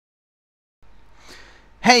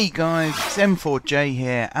Hey guys, it's M4J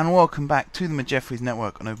here, and welcome back to the Majeffries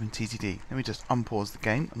network on OpenTTD. Let me just unpause the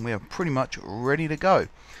game, and we are pretty much ready to go.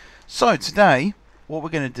 So today, what we're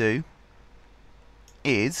going to do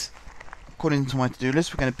is, according to my to-do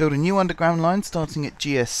list, we're going to build a new underground line starting at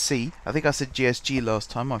GSC. I think I said GSG last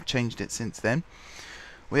time, I've changed it since then.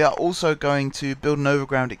 We are also going to build an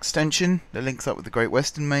overground extension that links up with the Great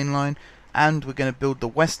Western Main Line, and we're going to build the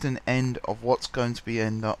western end of what's going to be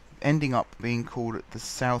ending up being called the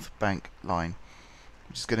South Bank Line,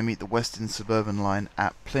 which is going to meet the Western Suburban Line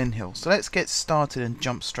at Plyn Hill. So let's get started and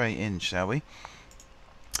jump straight in, shall we?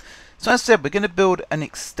 So as I said, we're going to build an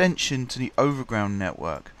extension to the Overground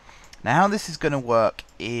network. Now how this is going to work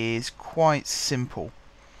is quite simple.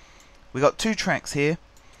 We've got two tracks here.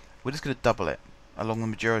 We're just going to double it along the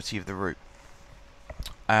majority of the route.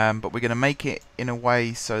 But we're going to make it in a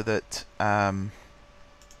way so that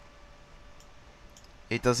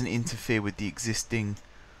it doesn't interfere with the existing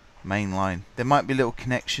main line. There might be little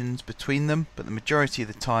connections between them, but the majority of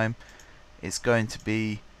the time it's going to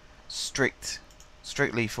be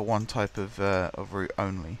strictly for one type of route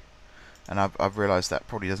only. And I've realised that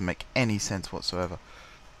probably doesn't make any sense whatsoever.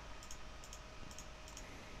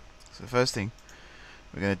 So the first thing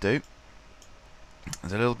we're going to do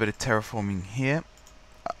is a little bit of terraforming here,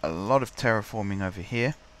 a lot of terraforming over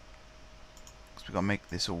here, because we've got to make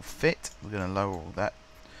this all fit. We're going to lower all that.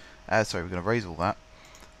 We're going to raise all that.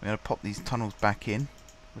 We're going to pop these tunnels back in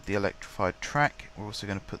with the electrified track. We're also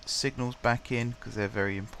going to put the signals back in because they're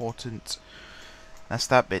very important. That's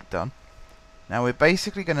that bit done. Now we're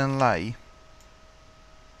basically going to lay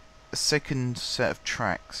a second set of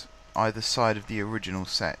tracks either side of the original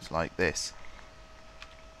set, like this.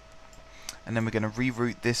 And then we're going to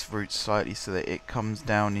reroute this route slightly so that it comes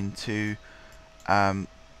down into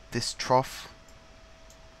this trough.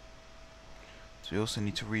 So we also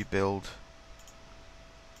need to rebuild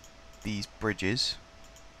these bridges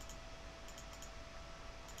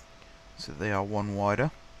so they are one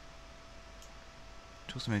wider.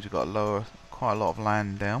 Which also means we've got to lower quite a lot of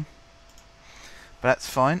land down. But that's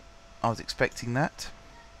fine. I was expecting that.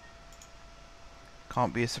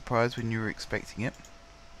 Can't be a surprise when you were expecting it.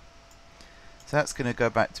 So that's going to go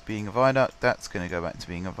back to being a viaduct. That's going to go back to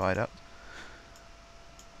being a viaduct.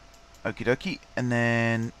 Okie dokie. And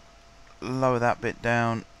then lower that bit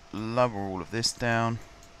down, lower all of this down.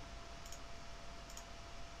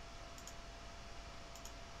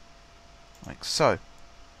 Like so.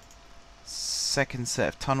 Second set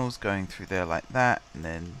of tunnels going through there like that, and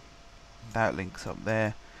then that links up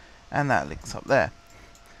there, and that links up there.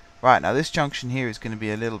 Right, now this junction here is going to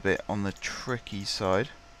be a little bit on the tricky side.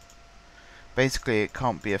 Basically it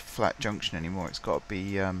can't be a flat junction anymore, it's got to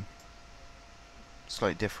be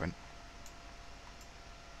slightly different.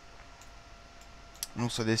 And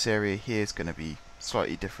also this area here is going to be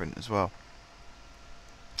slightly different as well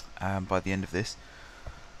by the end of this.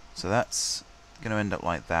 So that's going to end up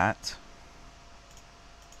like that.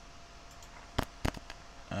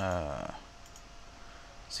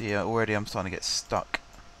 See, already I'm starting to get stuck.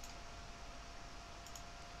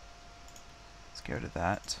 Let's get rid of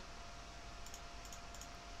that.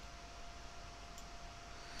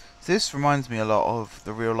 So this reminds me a lot of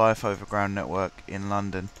the real life Overground network in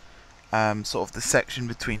London. Sort of the section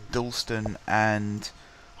between Dalston and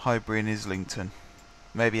Highbury and Islington.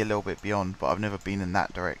 Maybe a little bit beyond, but I've never been in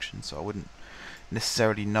that direction, so I wouldn't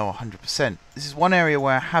necessarily know 100%. This is one area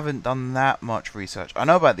where I haven't done that much research. I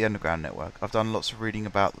know about the Underground network. I've done lots of reading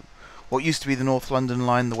about what used to be the North London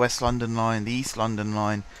line, the West London line, the East London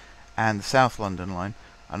line, and the South London line.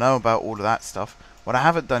 I know about all of that stuff. What I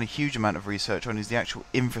haven't done a huge amount of research on is the actual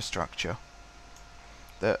infrastructure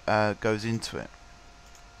that goes into it.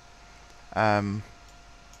 So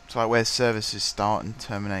like where services start and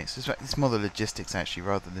terminate. So it's more the logistics actually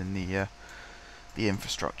rather than the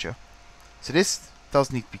infrastructure. So this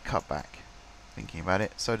does need to be cut back. Thinking about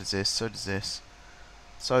it. So does this, so does this,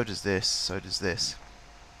 so does this, so does this.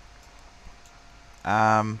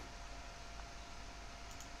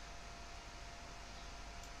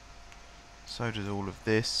 So does all of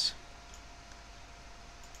this.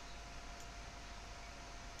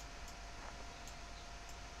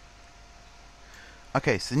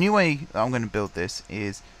 Okay, so the new way that I'm going to build this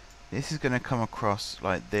is going to come across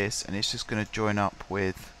like this, and it's just going to join up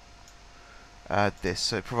with this.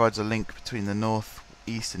 So it provides a link between the north,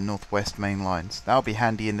 east and northwest main lines. That'll be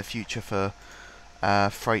handy in the future for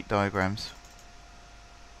freight diagrams.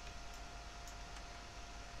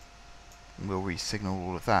 And we'll re-signal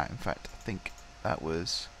all of that. In fact, I think that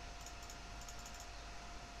was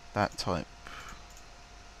that type.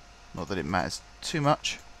 Not that it matters too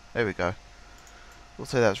much. There we go. We'll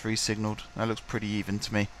say that's re-signaled. That looks pretty even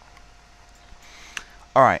to me.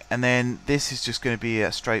 Alright, and then this is just going to be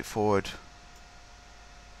a straightforward.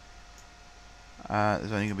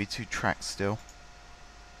 There's only going to be 2 tracks still.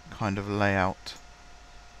 Kind of layout.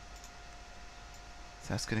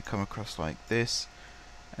 So that's going to come across like this.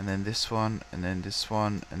 And then this one, and then this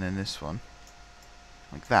one, and then this one.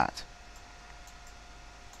 Like that.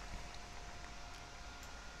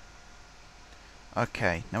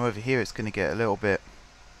 Okay, now over here it's going to get a little bit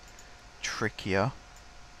trickier.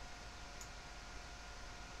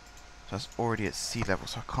 So that's already at sea level,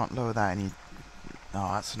 so I can't lower that any...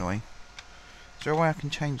 Oh, that's annoying. Is there a way I can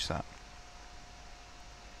change that?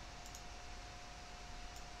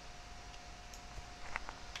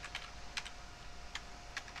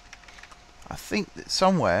 I think that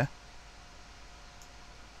somewhere...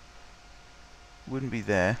 Wouldn't be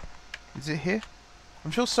there. Is it here?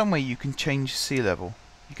 I'm sure somewhere you can change sea level.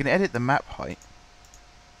 You can edit the map height.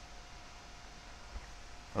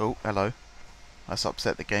 Oh, hello. That's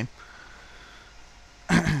upset the game.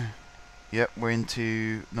 Yep, we're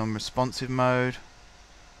into non-responsive mode.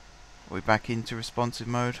 Are we back into responsive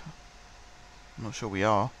mode? I'm not sure we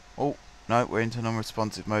are. Oh, no, we're into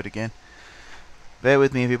non-responsive mode again. Bear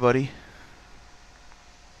with me, everybody.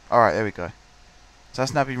 Alright, there we go. So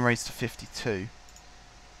that's now been raised to 52.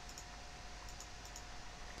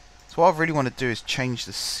 So what I really want to do is change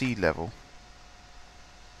the sea level,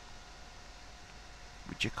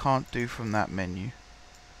 which you can't do from that menu.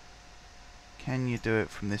 Can you do it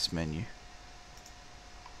from this menu?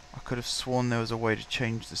 I could have sworn there was a way to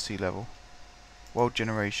change the sea level. World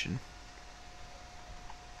generation.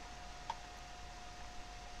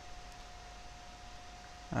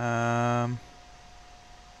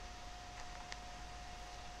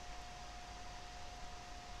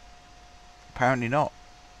 Apparently not.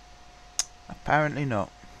 Apparently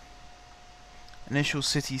not. Initial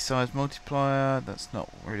city size multiplier. That's not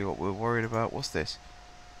really what we're worried about. What's this?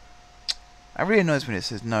 That really annoys me when it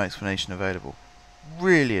says no explanation available.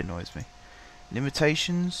 Really annoys me.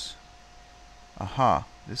 Limitations. Aha.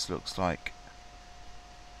 This looks like...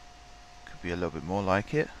 Could be a little bit more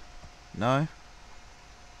like it. No.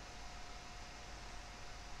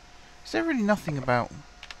 Is there really nothing about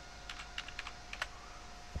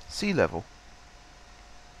sea level?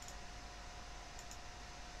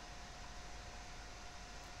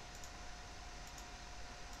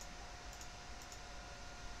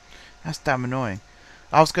 That's damn annoying.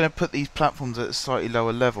 I was going to put these platforms at a slightly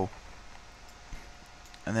lower level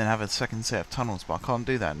and then have a second set of tunnels, but I can't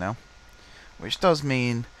do that now. Which does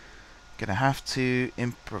mean I'm going to have to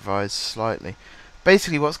improvise slightly.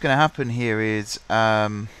 Basically what's going to happen here is...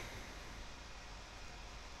 oh,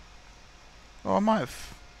 I might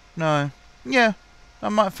have... No. Yeah, I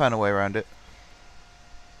might have found a way around it.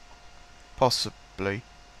 Possibly.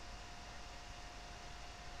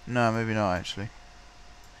 No, maybe not actually.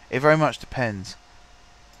 It very much depends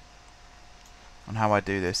on how I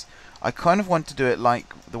do this. I kind of want to do it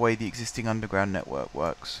like the way the existing underground network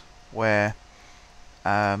works, where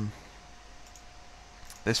there's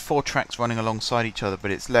 4 tracks running alongside each other,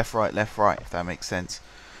 but it's left, right, if that makes sense.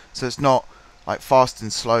 So it's not like fast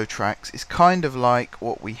and slow tracks. It's kind of like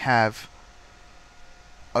what we have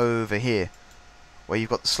over here, where you've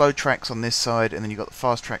got the slow tracks on this side and then you've got the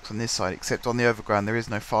fast tracks on this side, except on the overground there is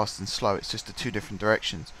no fast and slow, it's just the 2 different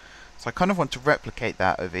directions. So I kind of want to replicate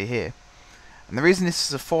that over here. And the reason this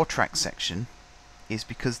is a 4-track section is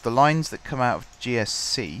because the lines that come out of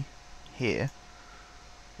GSC here,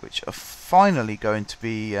 which are finally going to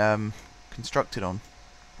be constructed on.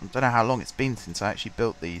 I don't know how long it's been since I actually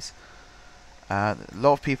built these. A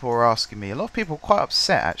lot of people were asking me, a lot of people were quite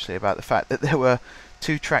upset actually about the fact that there were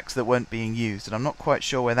 2 tracks that weren't being used, and I'm not quite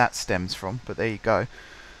sure where that stems from, but there you go.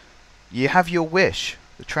 You have your wish.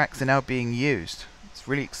 The tracks are now being used. It's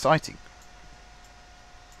really exciting.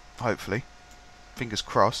 Hopefully. Fingers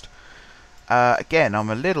crossed. Again, I'm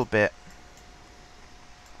a little bit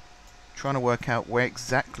trying to work out where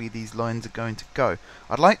exactly these lines are going to go.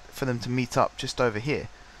 I'd like for them to meet up just over here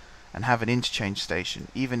and have an interchange station,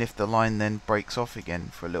 even if the line then breaks off again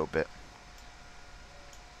for a little bit.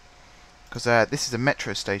 Because this is a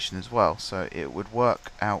metro station as well, so it would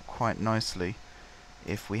work out quite nicely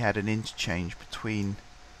if we had an interchange between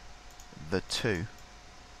the 2. In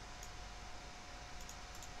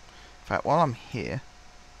fact, while I'm here,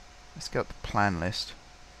 let's get up the plan list.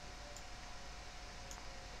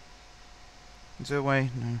 Is there a way?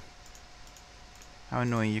 No. How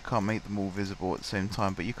annoying, you can't make them all visible at the same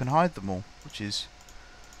time, but you can hide them all, which is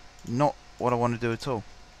not what I want to do at all.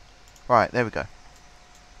 Right, there we go.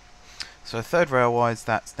 So 3rd rail wise,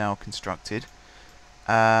 that's now constructed.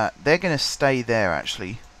 they're going to stay there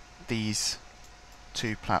actually, these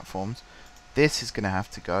two platforms. This is going to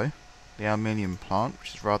have to go, the aluminium plant,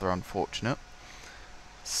 which is rather unfortunate.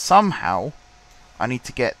 Somehow I need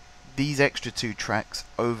to get these extra two tracks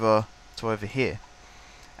over to over here.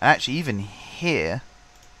 And actually even here,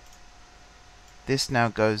 this now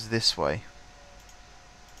goes this way.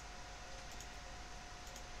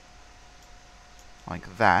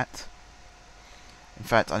 Like that. In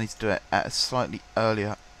fact, I need to do it at a slightly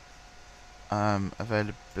earlier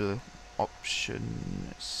available option.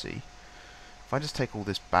 Let's see. If I just take all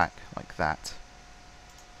this back like that.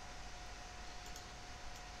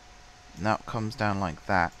 Now it comes down like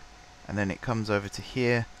that. And then it comes over to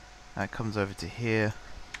here. And it comes over to here.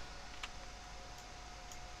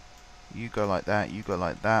 You go like that, you go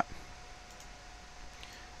like that.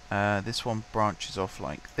 This one branches off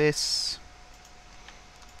like this.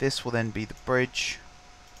 This will then be the bridge.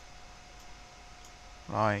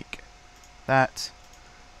 Like that.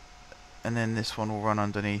 And then this one will run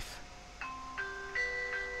underneath.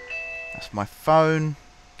 That's my phone.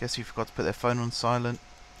 Guess who forgot to put their phone on silent.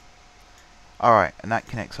 Alright, and that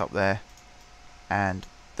connects up there. And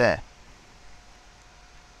there.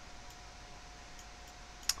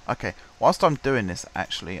 Okay, whilst I'm doing this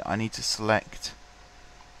actually, I need to select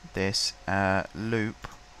this loop.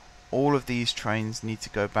 All of these trains need to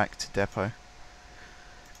go back to depot.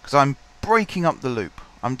 Because I'm breaking up the loop.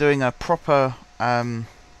 I'm doing a proper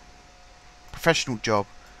professional job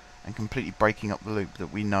and completely breaking up the loop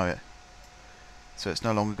that we know it. So it's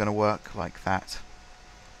no longer going to work like that.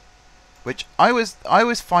 Which I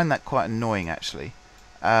always find that quite annoying actually.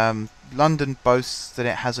 London boasts that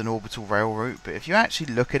it has an orbital rail route, but if you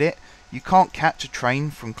actually look at it, you can't catch a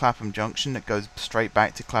train from Clapham Junction that goes straight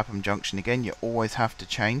back to Clapham Junction again. You always have to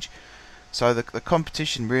change. So the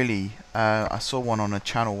competition really, I saw one on a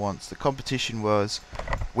channel once, the competition was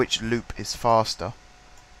which loop is faster.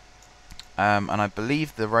 And I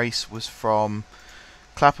believe the race was from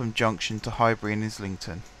Clapham Junction to Highbury and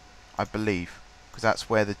Islington. I believe. Because that's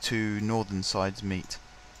where the two northern sides meet.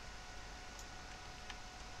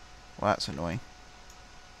 Well, that's annoying.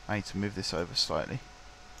 I need to move this over slightly.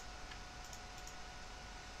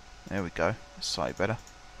 There we go. That's slightly better.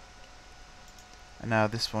 And now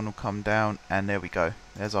this one will come down, and there we go.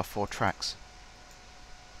 There's our 4 tracks.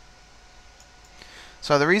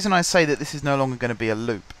 So the reason I say that this is no longer going to be a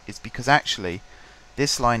loop is because actually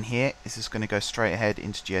this line here is just going to go straight ahead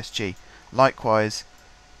into GSG. Likewise,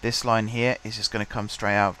 this line here is just going to come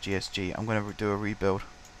straight out of GSG. I'm going to do a rebuild.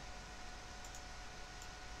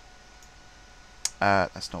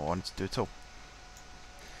 That's not what I wanted to do at all.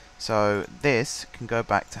 So this can go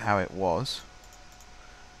back to how it was,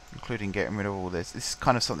 including getting rid of all this. This is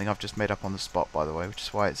kind of something I've just made up on the spot, by the way, which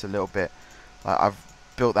is why it's a little bit like I've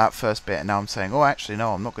built that first bit and now I'm saying, oh, actually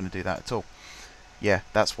no, I'm not going to do that at all. Yeah,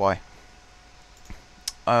 that's why.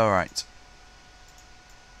 Alright.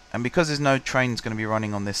 And because there's no trains going to be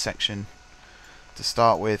running on this section to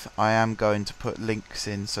start with, I am going to put links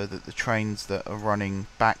in so that the trains that are running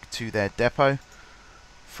back to their depot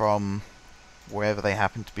from wherever they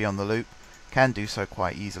happen to be on the loop can do so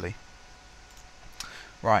quite easily.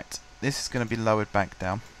 Right, this is going to be lowered back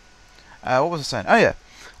down. What was I saying? Oh yeah,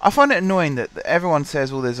 I find it annoying that everyone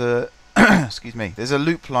says, well, there's a excuse me, there's a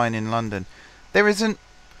loop line in London. There isn't.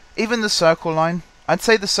 Even the Circle line, I'd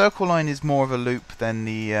say the Circle line is more of a loop than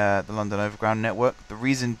the London Overground network. The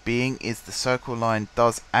reason being is the Circle line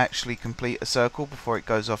does actually complete a circle before it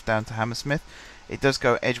goes off down to Hammersmith. It does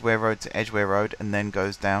go Edgware Road to Edgware Road and then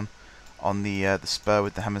goes down on the spur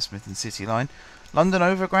with the Hammersmith and City line. London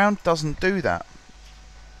Overground doesn't do that.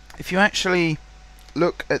 If you actually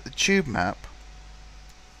look at the tube map,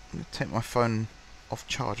 I'm going to take my phone off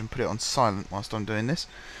charge and put it on silent whilst I'm doing this.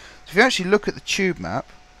 So if you actually look at the tube map,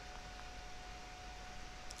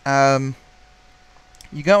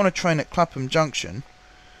 you go on a train at Clapham Junction,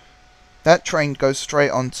 that train goes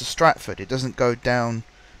straight on to Stratford. It doesn't go down,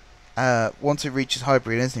 once it reaches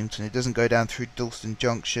Highbury and Islington, it doesn't go down through Dalston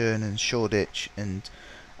Junction and Shoreditch and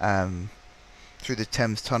through the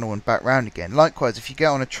Thames Tunnel and back round again. Likewise, if you get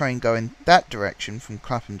on a train going that direction from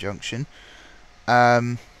Clapham Junction,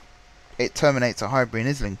 it terminates at Highbury and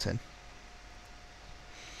Islington.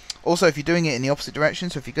 Also, if you're doing it in the opposite direction,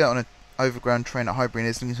 so if you get on an overground train at Highbury and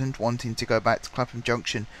Islington wanting to go back to Clapham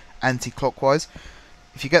Junction anti-clockwise,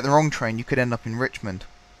 if you get the wrong train, you could end up in Richmond.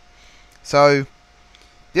 So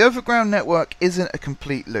the overground network isn't a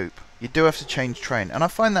complete loop. You do have to change train, and I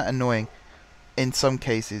find that annoying in some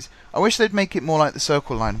cases. I wish they'd make it more like the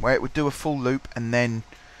Circle line, where it would do a full loop and then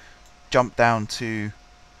jump down to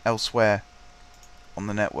elsewhere on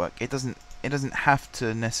the network. It doesn't have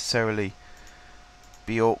to necessarily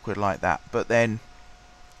be awkward like that. But then,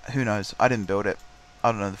 who knows? I didn't build it.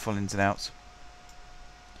 I don't know the full ins and outs.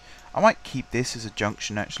 I might keep this as a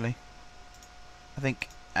junction actually. I think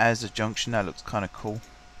as a junction that looks kind of cool.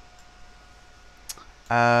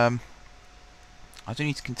 I do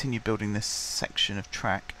need to continue building this section of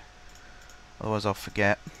track, otherwise I'll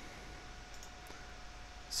forget.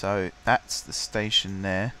 So that's the station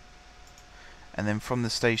there, and then from the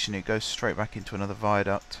station it goes straight back into another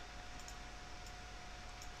viaduct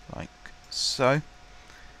like so,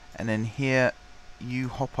 and then here you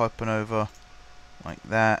hop up and over like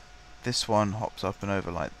that. This one hops up and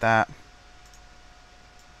over like that,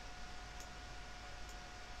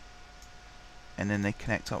 and then they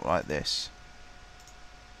connect up like this.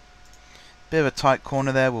 Bit of a tight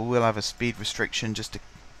corner there, we will have a speed restriction just to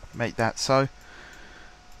make that so,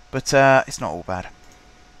 but it's not all bad.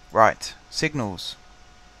 Right, signals.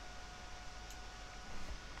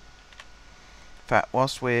 In fact,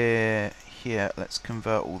 whilst we're here, let's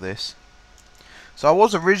convert all this. So I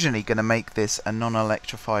was originally going to make this a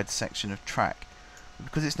non-electrified section of track, but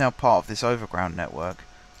because it's now part of this Overground network,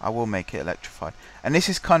 I will make it electrified. And this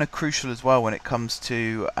is kind of crucial as well when it comes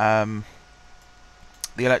to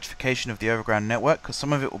the electrification of the Overground network, because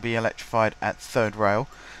some of it will be electrified at third rail,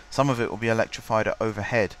 some of it will be electrified at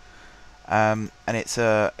overhead, and it's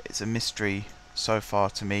a mystery so far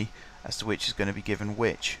to me as to which is going to be given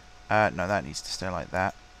which. No, that needs to stay like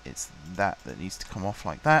that. It's that needs to come off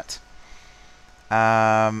like that.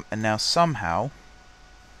 And now somehow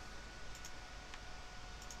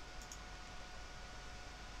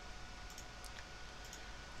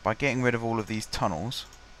by getting rid of all of these tunnels,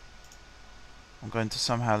 I'm going to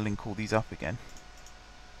somehow link all these up again.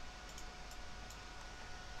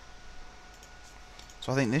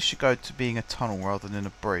 So I think this should go to being a tunnel rather than a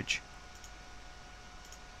bridge.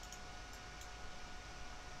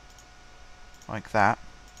 Like that.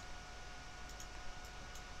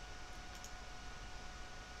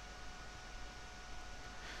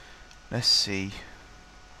 Let's see.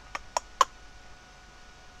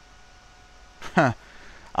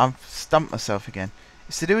 I've stumped myself again.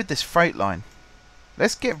 It's to do with this freight line.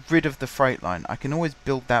 Let's get rid of the freight line. I can always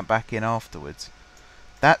build that back in afterwards.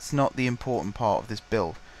 That's not the important part of this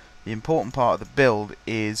build. The important part of the build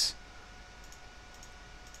is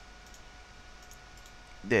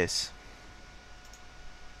this.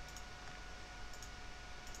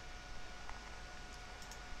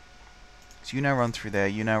 So you now run through there,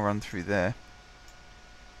 you now run through there.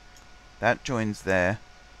 That joins there.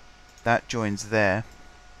 That joins there.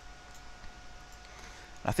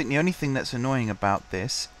 I think the only thing that's annoying about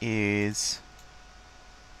this is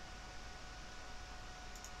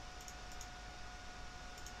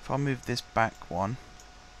if I move this back one,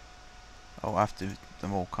 oh, I have to do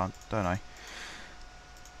them all, can't, don't I?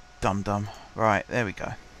 Dum. Right, there we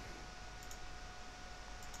go.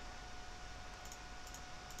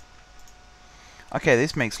 Okay,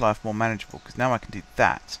 this makes life more manageable because now I can do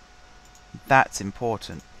that. That's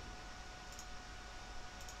important.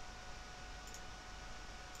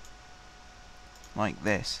 Like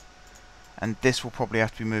this. And this will probably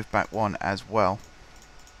have to be moved back one as well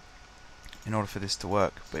in order for this to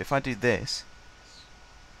work. But if I do this,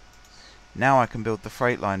 now I can build the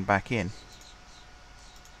freight line back in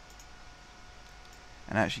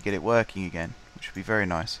and actually get it working again, which would be very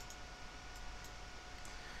nice.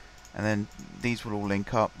 And then these will all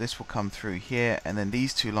link up. This will come through here, and then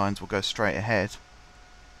these two lines will go straight ahead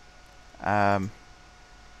via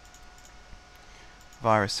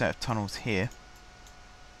a set of tunnels here.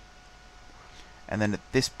 And then at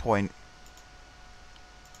this point,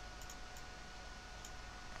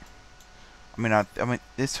 I mean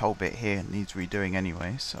this whole bit here needs redoing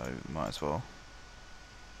anyway, so might as well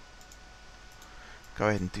go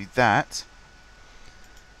ahead and do that.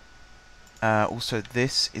 Also,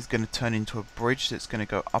 this is going to turn into a bridge that's going to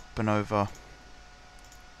go up and over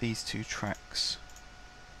these two tracks.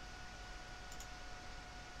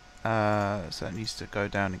 So that needs to go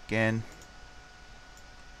down again.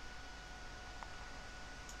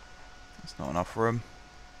 There's not enough room.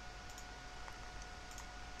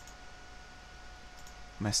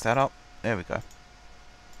 Mess that up. There we go.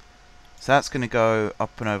 So that's going to go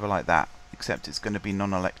up and over like that, except it's going to be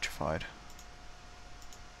non-electrified.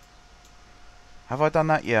 Have I done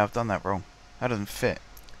that? Yeah, I've done that wrong. That doesn't fit.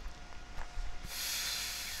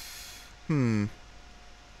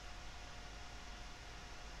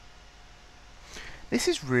 This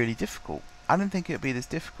is really difficult. I didn't think it would be this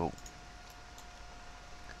difficult.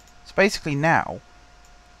 So basically now,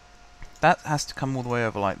 that has to come all the way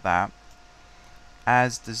over like that,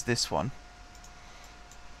 as does this one.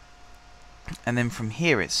 And then from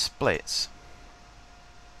here it splits.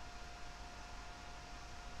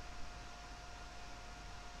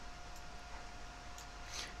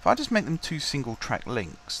 If I just make them 2 single track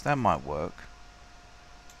links, that might work.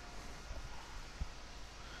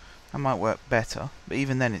 That might work better, but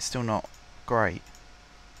even then it's still not great.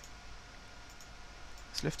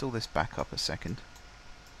 Let's lift all this back up a second.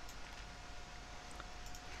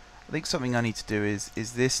 I think something I need to do is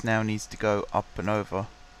this now needs to go up and over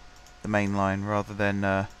the main line rather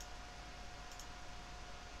than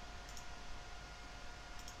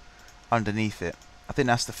underneath it. I think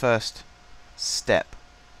that's the first step,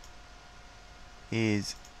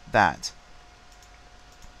 is that.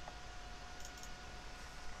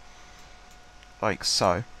 Like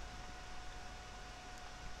so.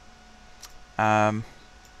 As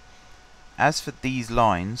for these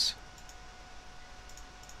lines,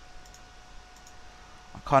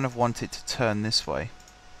 I kind of want it to turn this way.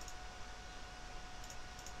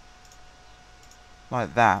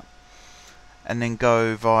 Like that. And then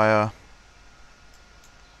go via...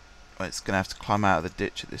 Well, it's going to have to climb out of the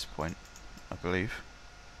ditch at this point, I believe.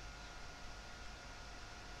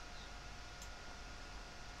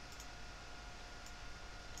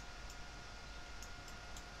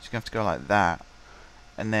 It's going to have to go like that.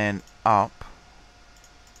 And then up.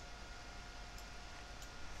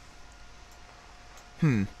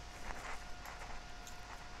 We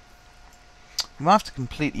might have to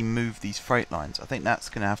completely move these freight lines. I think that's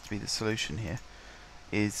going to have to be the solution here,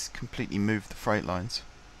 is completely move the freight lines.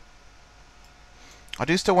 I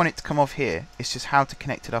do still want it to come off here. It's just how to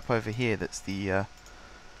connect it up over here that's the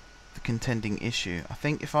contending issue. I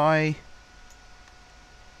think if I...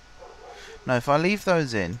 No, if I leave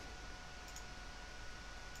those in,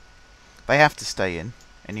 they have to stay in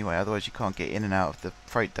anyway, otherwise you can't get in and out of the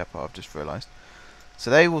freight depot, I've just realised. So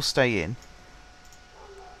they will stay in.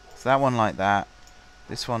 So that one like that,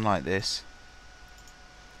 this one like this,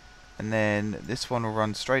 and then this one will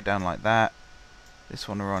run straight down like that, this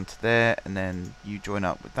one will run to there, and then you join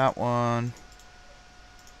up with that one,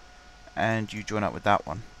 and you join up with that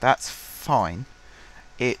one. That's fine.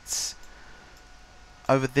 It's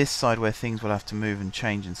over this side where things will have to move and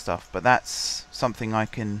change and stuff, but that's something I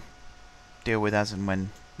can deal with as and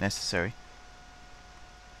when necessary.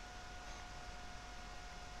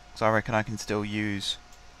 So I reckon I can still use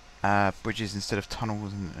bridges instead of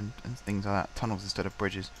tunnels and things like that. Tunnels instead of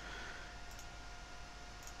bridges.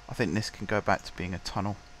 I think this can go back to being a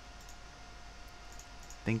tunnel.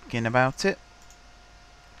 Thinking about it.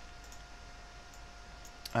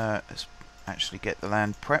 Let's actually get the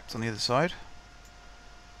land prepped on the other side.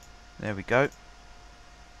 There we go.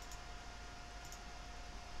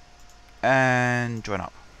 And join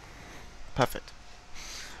up. Perfect.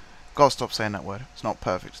 Gotta stop saying that word. It's not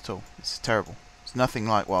perfect at all. It's terrible. It's nothing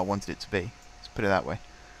like what I wanted it to be. Let's put it that way.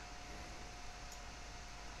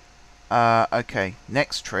 Okay,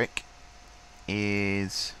 next trick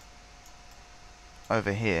is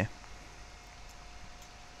over here.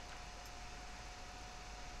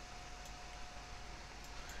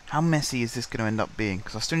 How messy is this going to end up being?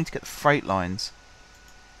 Because I still need to get the freight lines.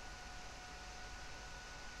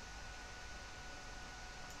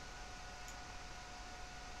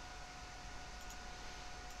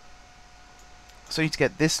 So I need to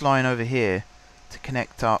get this line over here to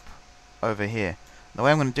connect up over here. The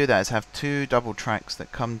way I'm going to do that is have 2 double tracks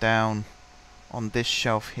that come down on this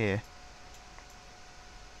shelf here.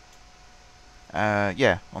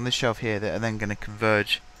 Yeah, on this shelf here, that are then going to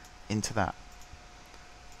converge into that.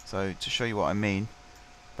 So to show you what I mean,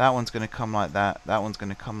 that one's going to come like that, that one's going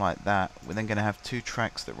to come like that. We're then going to have 2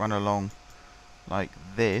 tracks that run along like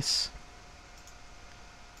this.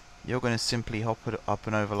 You're going to simply hop it up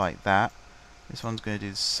and over like that. This one's going to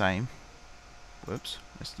do the same. Whoops,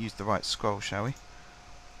 let's use the right scroll, shall we?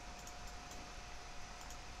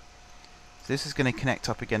 So this is going to connect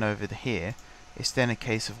up again over here. It's then a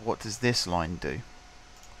case of what does this line do?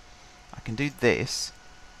 I can do this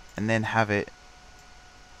and then have it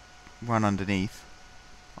run underneath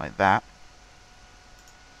like that,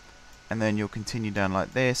 and then you'll continue down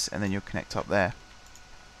like this, and then you'll connect up there.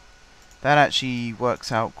 That actually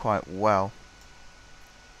works out quite well.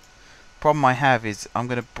 Problem I have is I'm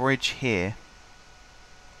going to bridge here.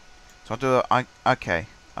 So I'll do okay,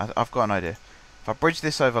 I've got an idea. If I bridge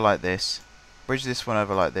this over like this, bridge this one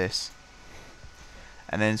over like this,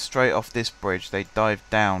 and then straight off this bridge they dive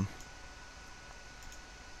down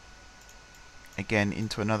again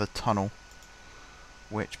into another tunnel,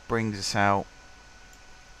 which brings us out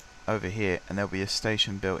over here, and there'll be a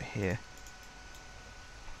station built here.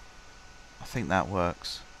 I think that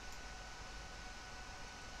works.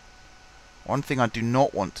 One thing I do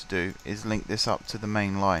not want to do is link this up to the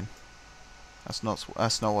main line. That's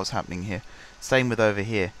not what's happening here. Same with over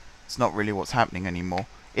here. It's not really what's happening anymore.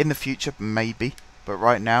 In the future, maybe, but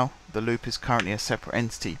right now the loop is currently a separate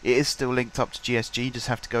entity. It is still linked up to GSG, just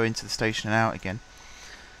have to go into the station and out again.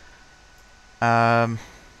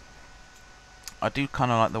 I do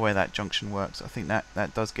kind of like the way that junction works. I think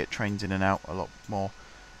that does get trains in and out a lot more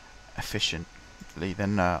efficiently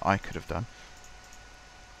than I could have done.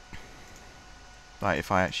 Like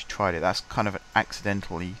if I actually tried it, that's kind of an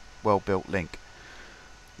accidentally well-built link.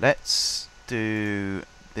 Let's do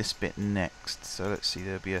this bit next. So let's see,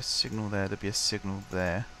 there'll be a signal there, there'll be a signal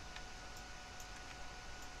there.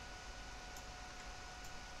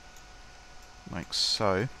 Like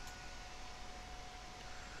so.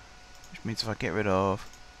 Which means if I get rid of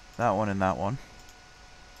that one and that one,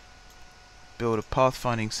 build a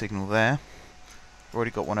pathfinding signal there. I've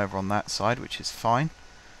already got one over on that side, which is fine.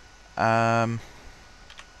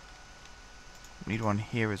 Need one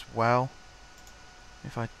here as well.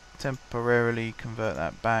 If I temporarily convert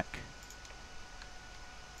that back,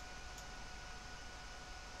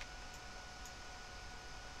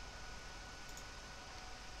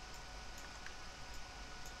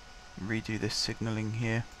 redo this signaling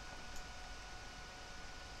here.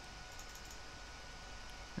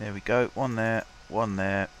 There we go, one there,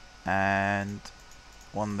 and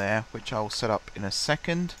one there, which I'll set up in a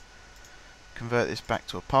second. Convert this back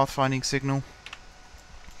to a pathfinding signal.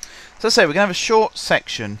 So let's say we're going to have a short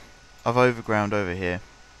section of overground over here,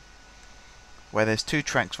 where there's two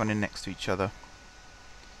tracks running next to each other,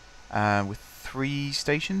 with 3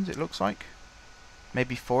 stations it looks like.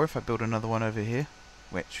 Maybe 4 if I build another one over here,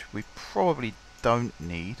 which we probably don't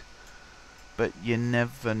need, but you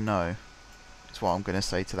never know. That's what I'm going to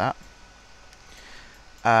say to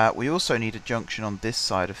that. We also need a junction on this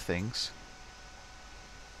side of things,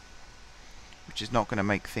 which is not going to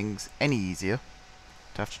make things any easier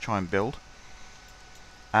to have to try and build.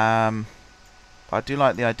 I do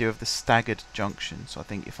like the idea of the staggered junction, so I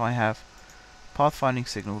think if I have pathfinding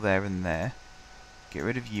signal there and there, get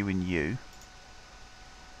rid of you and you,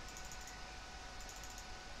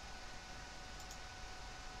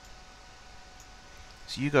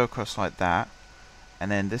 so you go across like that,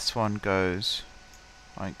 and then this one goes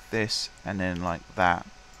like this, and then like that.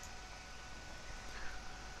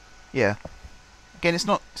 Yeah. Again, it's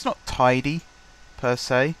not tidy per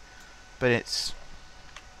se, but it's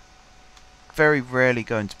very rarely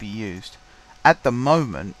going to be used. At the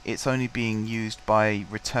moment, it's only being used by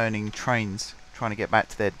returning trains trying to get back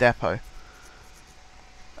to their depot.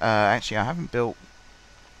 Actually, I haven't built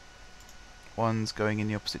ones going in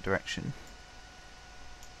the opposite direction.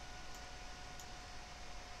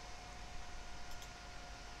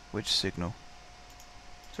 Which signal?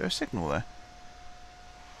 Is there a signal there?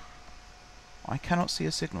 I cannot see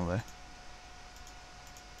a signal there.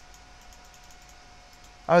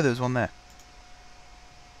 Oh, there's one there.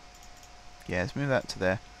 Yeah, let's move that to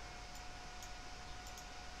there.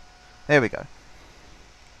 There we go.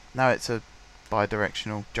 Now it's a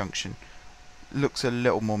bi-directional junction. Looks a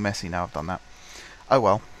little more messy now I've done that. Oh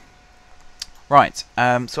well. Right,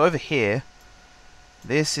 so over here,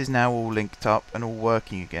 this is now all linked up and all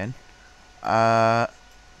working again.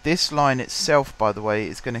 This line itself, by the way,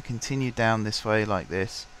 is going to continue down this way like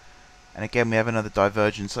this. And again, we have another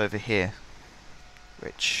divergence over here,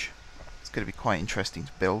 which is going to be quite interesting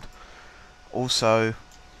to build. Also,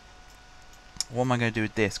 what am I going to do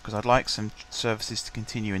with this? Because I'd like some services to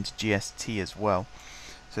continue into GST as well.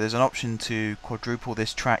 So there's an option to quadruple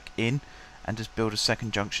this track in and just build a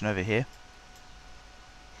second junction over here.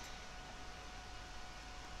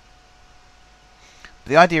 But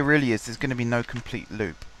the idea really is there's going to be no complete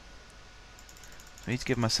loop. So I need to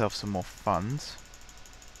give myself some more funds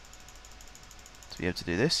to be able to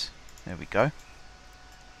do this. There we go.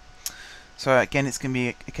 So again, it's going to be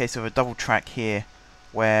a case of a double track here,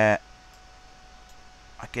 where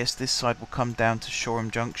I guess this side will come down to Shoreham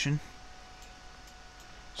Junction.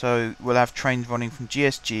 So we'll have trains running from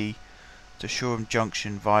GSG to Shoreham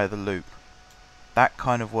Junction via the loop. That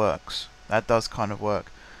kind of works. That does kind of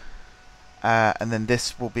work. And then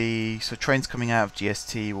this will be, so trains coming out of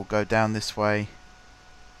GST will go down this way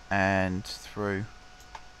and through.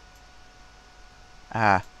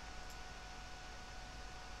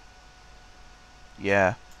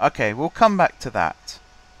 Yeah, okay, we'll come back to that.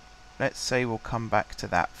 Let's say we'll come back to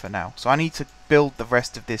that for now. So I need to build the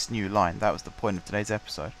rest of this new line. That was the point of today's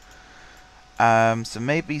episode. So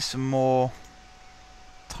maybe some more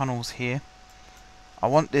tunnels here. I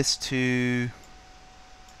want this to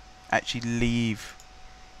actually leave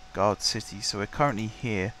Guard City. So we're currently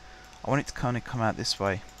here. I want it to kind of come out this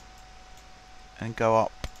way and go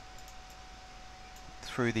up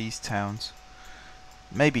through these towns.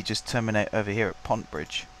 Maybe just terminate over here at Pont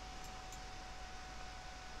Bridge.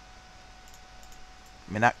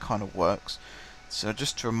 I mean, that kind of works. So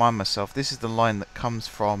just to remind myself, this is the line that comes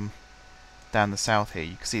from down the south here.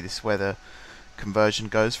 You can see this is where the conversion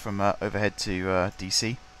goes from overhead to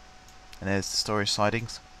DC. And there's the storage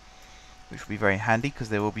sidings, which will be very handy because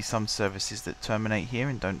there will be some services that terminate here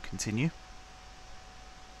and don't continue.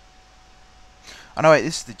 Oh no, wait,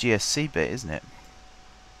 this is the GSC bit, isn't it?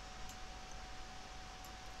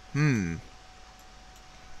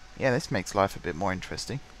 Yeah, this makes life a bit more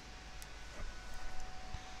interesting.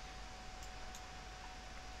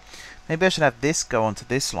 Maybe I should have this go onto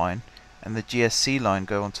this line and the GSC line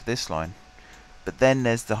go onto this line. But then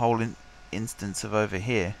there's the whole instance of over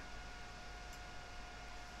here.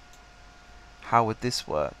 How would this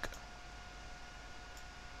work?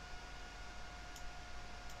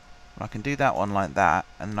 I can do that one like that,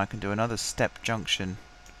 and then I can do another step junction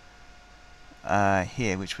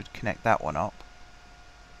here, which would connect that one up.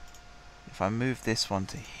 If I move this one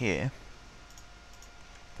to here,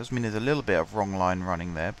 does mean there's a little bit of wrong line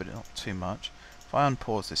running there, but not too much. If I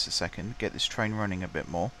unpause this a second, get this train running a bit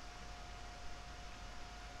more.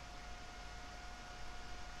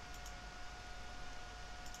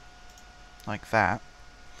 Like that.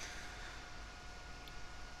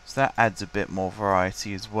 So that adds a bit more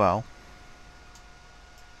variety as well.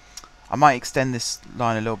 I might extend this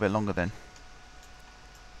line a little bit longer then.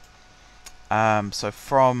 So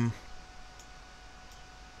from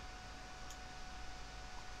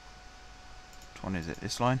which one is it?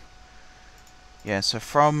 This line? Yeah, so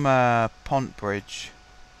from Pont Bridge,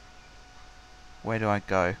 where do I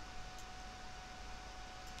go?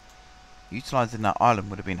 Utilising that island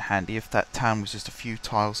would have been handy if that town was just a few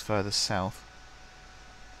tiles further south.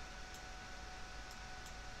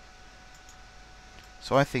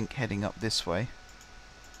 So I think heading up this way,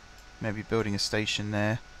 maybe building a station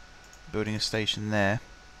there, building a station there,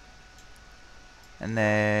 and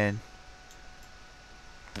then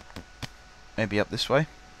maybe up this way.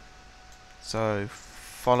 So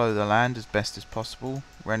follow the land as best as possible,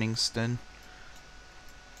 Renningston.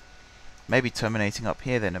 Maybe terminating up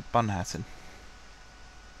here then at Bunhattan.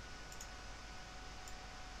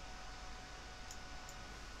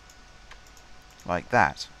 Like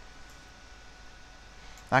that.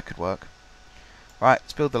 That could work. Right,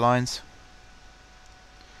 let's build the lines.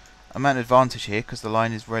 I'm at an advantage here because the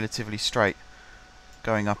line is relatively straight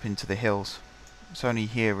going up into the hills. It's only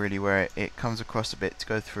here really where it comes across a bit to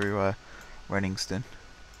go through Renningston.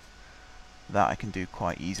 That I can do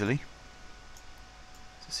quite easily.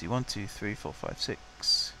 So see, 1, 2, 3, 4, 5,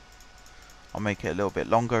 6. I'll make it a little bit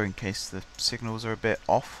longer in case the signals are a bit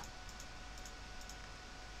off.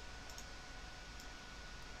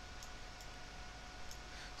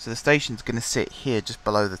 So the station's going to sit here just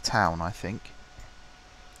below the town, I think.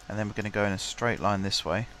 And then we're going to go in a straight line this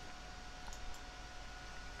way.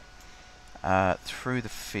 Through the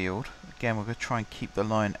field. Again, we're going to try and keep the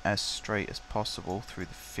line as straight as possible through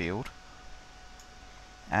the field.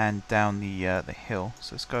 And down the hill.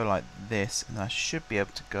 So let's go like this, and I should be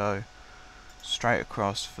able to go straight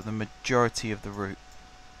across for the majority of the route.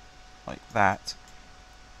 Like that.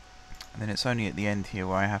 And then it's only at the end here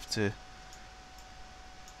where I have to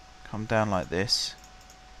come down like this,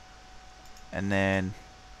 and then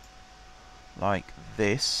like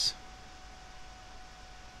this,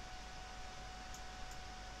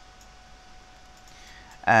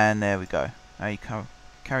 and there we go. Now you can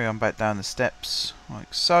carry on back down the steps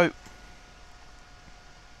like so.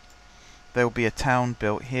 There will be a town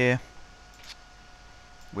built here.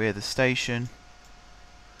 We're the station.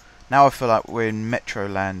 Now I feel like we're in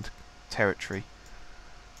Metroland territory,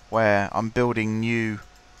 where I'm building new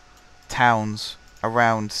towns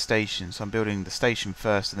around stations. So I'm building the station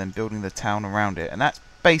first and then building the town around it, and that's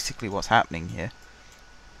basically what's happening here.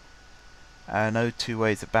 No two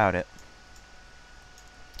ways about it.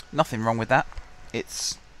 Nothing wrong with that.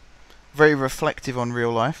 It's very reflective on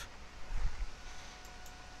real life.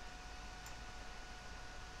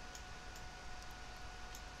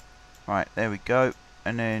 Right, there we go.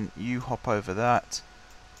 And then you hop over that.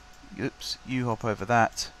 Oops, you hop over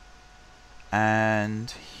that.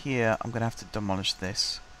 And here I'm going to have to demolish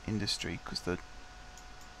this industry because the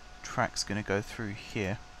track's going to go through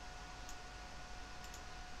here.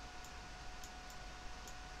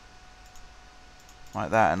 Like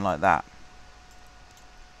that and like that.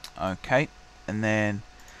 Okay, and then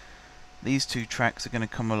these two tracks are going to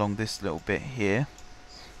come along this little bit here.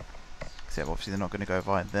 Except obviously they're not going to go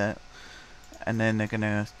via there. And then they're going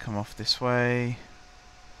to come off this way.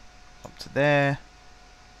 Up to there.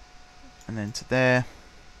 And then to there,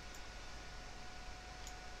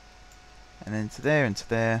 and then to there, and to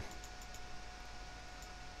there,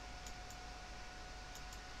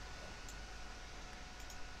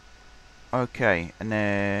 Okay, and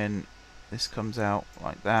then this comes out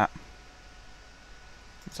like that.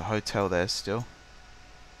 There's a hotel there still.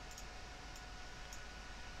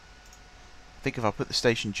 I think if I put the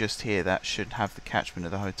station just here, that should have the catchment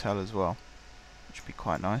of the hotel as well, which would be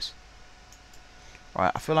quite nice.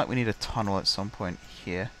 Right, I feel like we need a tunnel at some point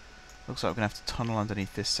here. Looks like we're going to have to tunnel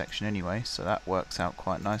underneath this section anyway, so that works out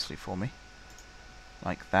quite nicely for me.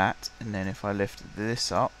 Like that, and then if I lift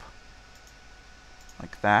this up,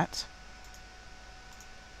 like that.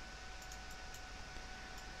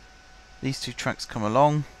 These two tracks come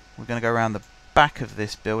along. We're going to go around the back of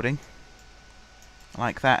this building.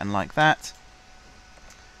 Like that and like that.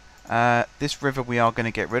 This river we are going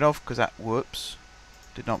to get rid of, because that, whoops,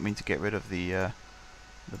 did not mean to get rid of the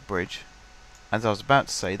bridge. As I was about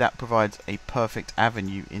to say, that provides a perfect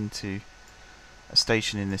avenue into a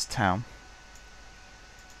station in this town.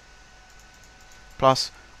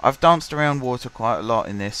 Plus, I've danced around water quite a lot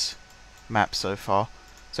in this map so far,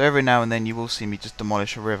 so every now and then you will see me just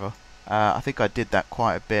demolish a river. I think I did that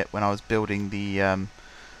quite a bit when I was building the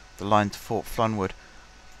line to Fort Flunwood,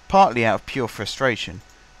 partly out of pure frustration,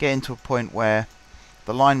 getting to a point where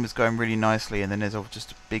the line was going really nicely and then there's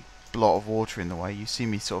just a big blot of water in the way. You see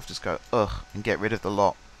me sort of just go ugh and get rid of the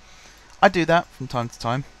lot. I do that from time to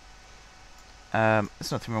time.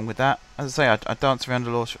 There's nothing wrong with that. As I say, I dance around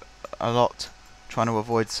a lot trying to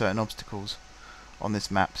avoid certain obstacles on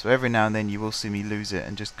this map, so every now and then you will see me lose it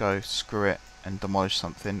and just go screw it and demolish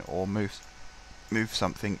something or move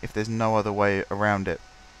something if there's no other way around it,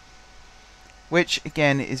 which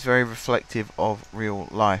again is very reflective of real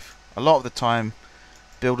life. A lot of the time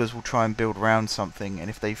builders will try and build around something, and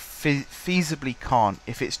if they feasibly can't,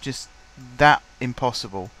 if it's just that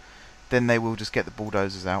impossible, then they will just get the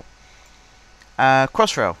bulldozers out.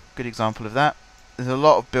 Crossrail, good example of that. There's a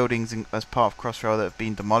lot of buildings as part of Crossrail that have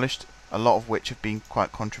been demolished, a lot of which have been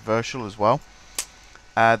quite controversial as well.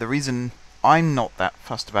 The reason I'm not that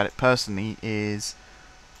fussed about it personally is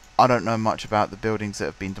I don't know much about the buildings that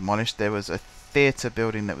have been demolished. There was a theatre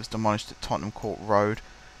building that was demolished at Tottenham Court Road,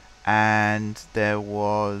 and there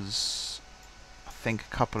was, I think,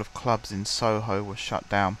 a couple of clubs in Soho were shut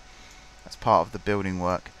down as part of the building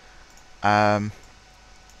work. Some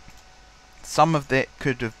of it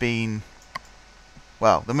could have been,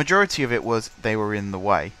 well, the majority of it was they were in the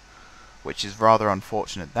way, which is rather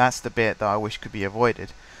unfortunate. That's the bit that I wish could be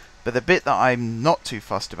avoided. But the bit that I'm not too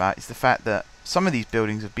fussed about is the fact that some of these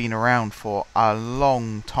buildings have been around for a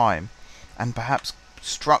long time and perhaps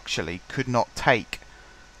structurally could not take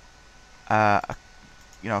a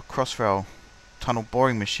Crossrail tunnel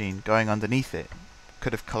boring machine going underneath it.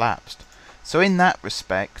 Could have collapsed. So in that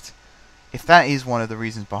respect, if that is one of the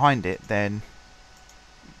reasons behind it, then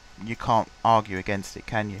you can't argue against it,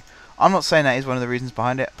 can you? I'm not saying that is one of the reasons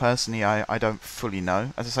behind it. Personally, I don't fully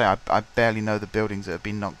know. As I say, I barely know the buildings that have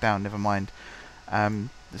been knocked down, never mind the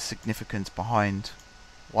significance behind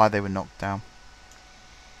why they were knocked down.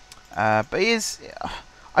 But it is,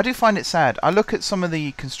 I do find it sad. I look at some of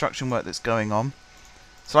the construction work that's going on.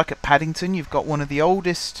 So like at Paddington, you've got one of the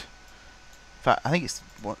oldest, in fact, I think it's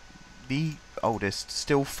the oldest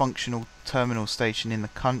still functional terminal station in the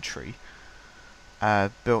country,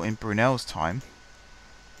 built in Brunel's time.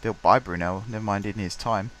 Built by Brunel, never mind in his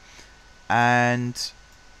time. And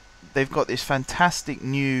they've got this fantastic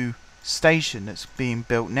new station that's being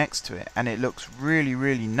built next to it, and it looks really,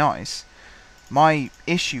 really nice. My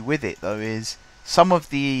issue with it, though, is some of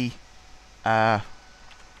the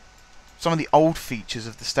old features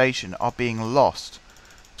of the station are being lost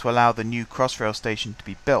to allow the new Crossrail station to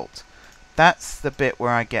be built. That's the bit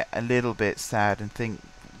where I get a little bit sad and think,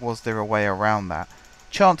 was there a way around that?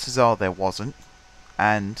 Chances are there wasn't.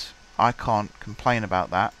 And I can't complain about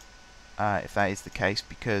that if that is the case,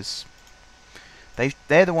 because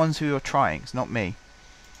they're the ones who are trying. It's not me.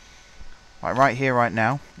 Right here, right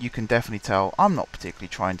now, you can definitely tell I'm not particularly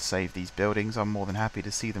trying to save these buildings. I'm more than happy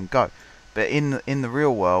to see them go. But in the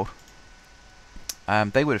real world,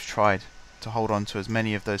 they would have tried to hold on to as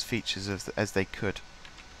many of those features as they could.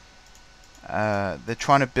 They're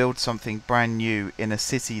trying to build something brand new in a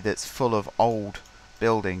city that's full of old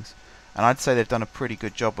buildings. And I'd say they've done a pretty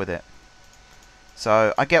good job with it.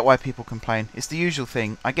 So I get why people complain. It's the usual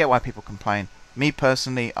thing. I get why people complain. Me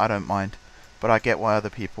personally, I don't mind. But I get why other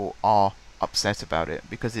people are upset about it,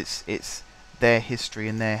 because it's their history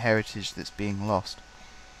and their heritage that's being lost.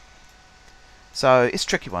 So it's a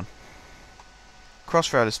tricky one.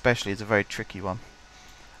 Crossrail especially is a very tricky one.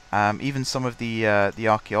 Even some of the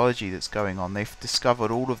archaeology that's going on, they've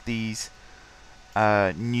discovered all of these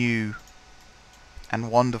new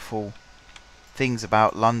and wonderful things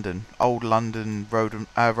about London, old London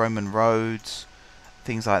Roman roads,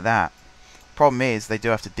 things like that. problem is they do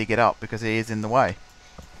have to dig it up because it is in the way.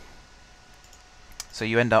 So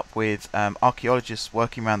you end up with archaeologists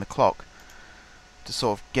working around the clock to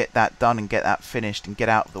sort of get that done and get that finished and get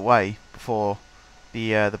out of the way before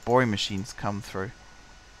the boring machines come through.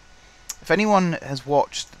 If anyone has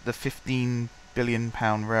watched the £15 billion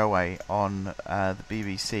railway on the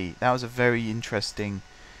BBC, that was a very interesting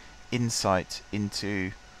insight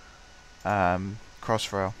into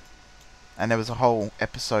Crossrail, and there was a whole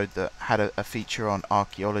episode that had a feature on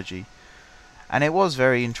archaeology, and it was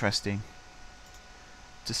very interesting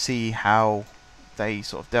to see how they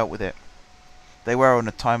sort of dealt with it. They were on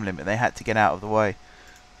a time limit, they had to get out of the way.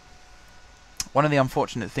 One of the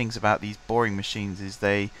unfortunate things about these boring machines is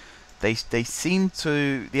they seem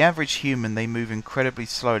to, the average human, they move incredibly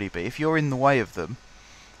slowly, but if you're in the way of them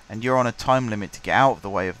and you're on a time limit to get out of the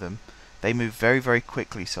way of them, they move very, very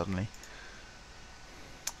quickly suddenly.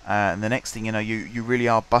 And the next thing you know, you really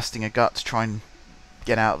are busting a gut to try and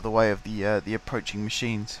get out of the way of the approaching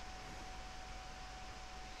machines.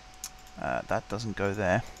 That doesn't go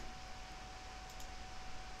there.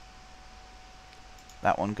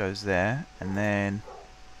 That one goes there, and then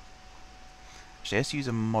actually let's use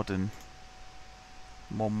a more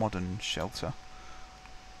modern shelter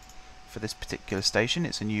for this particular station.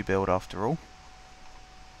 It's a new build after all.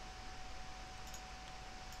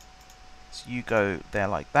 So you go there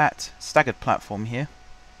like that. Staggered platform here.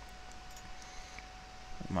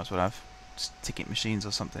 We might as well have just ticket machines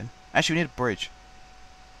or something. Actually, we need a bridge.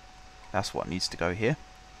 That's what needs to go here.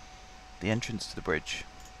 The entrance to the bridge.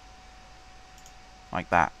 Like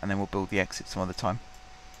that. And then we'll build the exit some other time.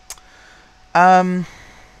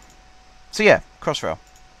 So yeah, Crossrail.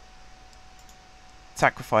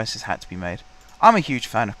 Sacrifices had to be made. I'm a huge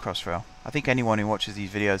fan of Crossrail. I think anyone who watches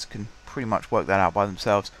these videos can pretty much work that out by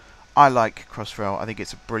themselves. I like Crossrail. I think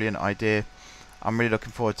it's a brilliant idea. I'm really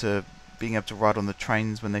looking forward to being able to ride on the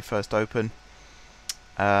trains when they first open.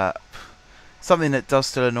 Something that does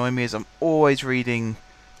still annoy me is I'm always reading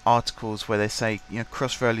articles where they say, you know,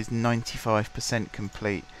 Crossrail is 95%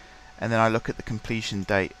 complete, and then I look at the completion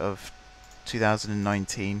date of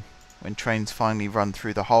 2019 when trains finally run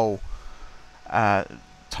through the whole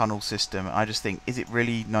tunnel system. I just think, is it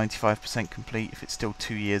really 95% complete if it's still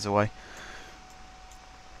 2 years away?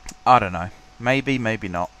 I don't know. Maybe, maybe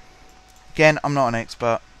not. Again, I'm not an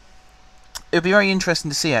expert. It would be very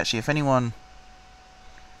interesting to see, actually, if anyone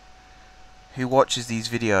who watches these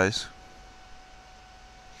videos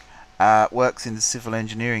works in the civil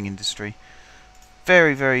engineering industry.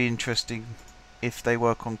 Very, very interesting if they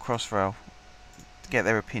work on Crossrail, to get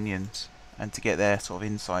their opinions and to get their sort of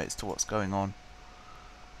insights to what's going on.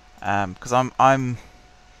 Because I'm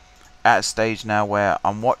at a stage now where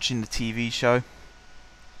I'm watching the TV show.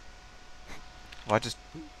 Have I just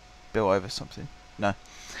built over something? No.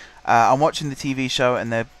 I'm watching the TV show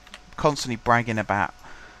and they're constantly bragging about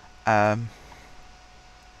how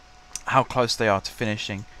close they are to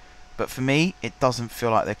finishing. But for me, it doesn't feel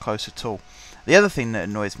like they're close at all. The other thing that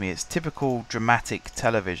annoys me, it's typical dramatic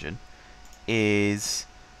television, is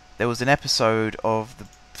there was an episode of the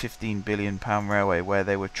 £15 billion railway where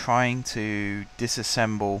they were trying to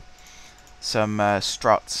disassemble some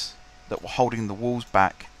struts that were holding the walls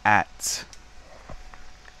back at,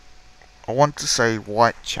 I want to say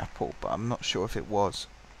Whitechapel, but I'm not sure if it was.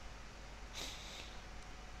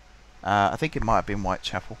 I think it might have been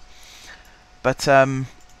Whitechapel. But I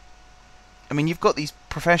mean, you've got these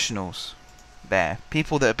professionals there,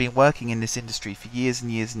 people that have been working in this industry for years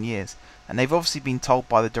and years and years, and they've obviously been told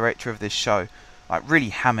by the director of this show, like, really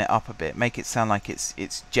ham it up a bit, make it sound like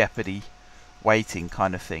it's Jeopardy waiting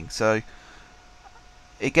kind of thing. So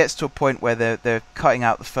it gets to a point where they're cutting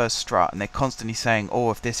out the first strut and they're constantly saying,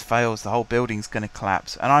 oh, if this fails, the whole building's going to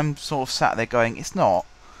collapse. And I'm sort of sat there going, it's not.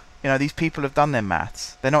 You know, these people have done their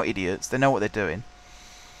maths. They're not idiots. They know what they're doing.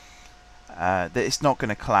 That it's not going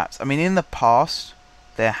to collapse. I mean, in the past,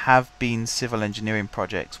 there have been civil engineering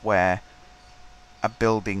projects where a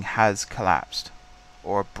building has collapsed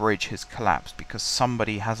or a bridge has collapsed because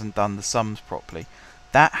somebody hasn't done the sums properly.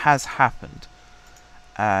 That has happened.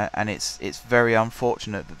 And it's very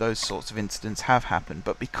unfortunate that those sorts of incidents have happened.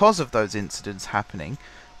 But because of those incidents happening,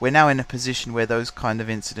 we're now in a position where those kind of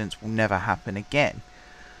incidents will never happen again.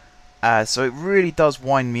 So it really does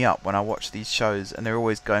wind me up when I watch these shows, and they're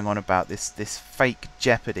always going on about this fake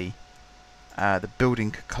Jeopardy. The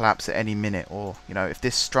building could collapse at any minute, or, you know, if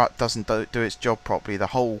this strut doesn't do its job properly, the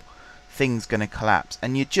whole thing's going to collapse,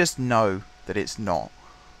 and you just know that it's not.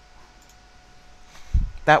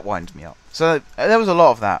 That winds me up. So there was a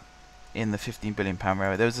lot of that in the £15 billion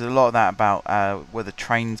railway. There was a lot of that about whether the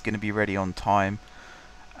train's going to be ready on time.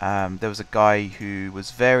 There was a guy who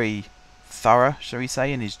was very, thorough, shall we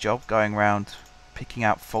say, in his job, going around picking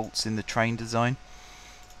out faults in the train design.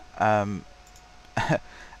 At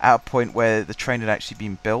a point where the train had actually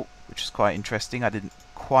been built, which is quite interesting. I didn't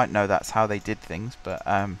quite know that's how they did things, but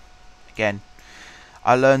again,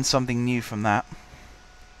 I learned something new from that.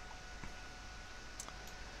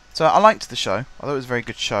 So I liked the show. I thought it was a very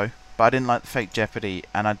good show, but I didn't like the fake Jeopardy,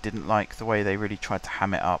 and I didn't like the way they really tried to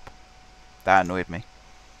ham it up. That annoyed me.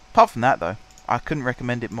 Apart from that, though, I couldn't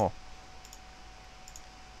recommend it more.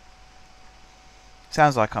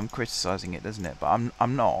 Sounds like I'm criticising it, doesn't it? But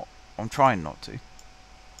I'm not. I'm trying not to.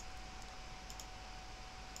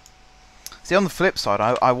 See, on the flip side,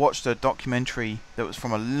 I watched a documentary that was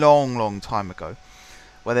from a long time ago,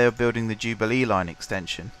 where they were building the Jubilee line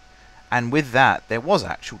extension, and with that there was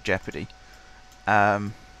actual jeopardy.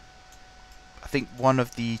 I think one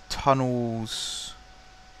of the tunnels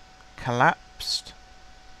collapsed,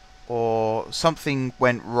 or something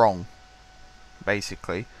went wrong,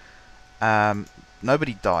 basically.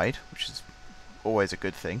 Nobody died, which is always a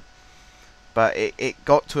good thing, but it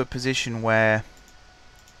got to a position where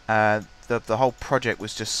the whole project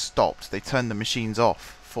was just stopped. They turned the machines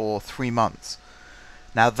off for 3 months.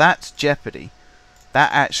 Now that's jeopardy.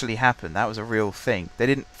 That actually happened. That was a real thing. They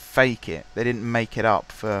didn't fake it. They didn't make it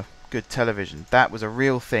up for good television. That was a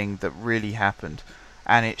real thing that really happened,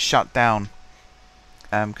 and it shut down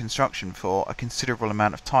construction for a considerable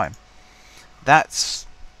amount of time. That's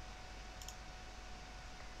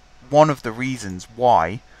one of the reasons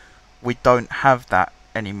why we don't have that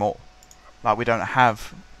anymore. Like, we don't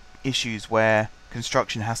have issues where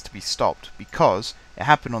construction has to be stopped, because it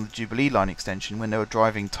happened on the Jubilee line extension when they were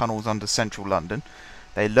driving tunnels under central London.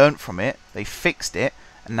 They learnt from it, they fixed it,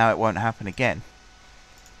 and now it won't happen again.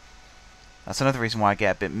 That's another reason why I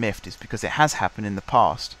get a bit miffed, is because it has happened in the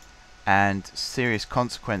past and serious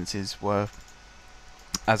consequences were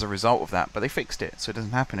as a result of that, but they fixed it, so it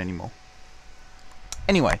doesn't happen anymore.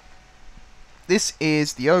 Anyway, this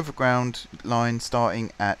is the Overground line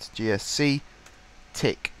starting at GSC.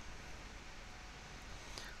 Tick.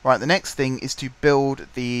 Right, the next thing is to build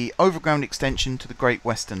the Overground extension to the Great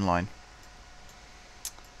Western Line.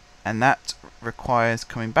 And that requires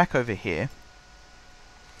coming back over here.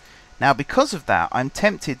 Now, because of that, I'm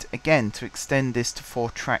tempted again to extend this to 4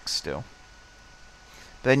 tracks still.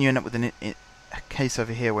 But then you end up with a case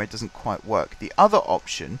over here where it doesn't quite work. The other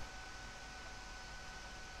option...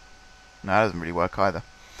 no, that doesn't really work either.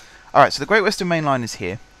 Alright, so the Great Western Main Line is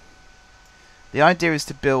here. The idea is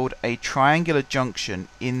to build a triangular junction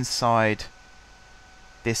inside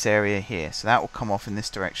this area here. So that will come off in this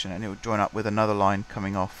direction, and it will join up with another line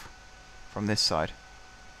coming off from this side.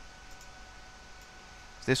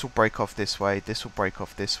 This will break off this way, this will break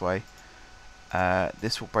off this way,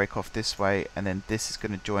 this will break off this way, and then this is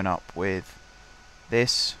going to join up with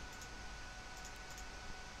this.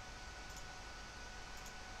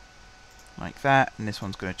 Like that, and this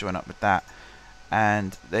one's going to join up with that.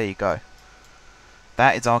 And there you go.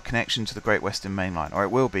 That is our connection to the Great Western Main Line, or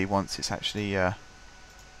it will be once it's actually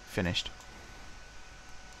finished.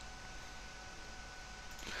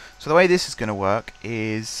 So the way this is going to work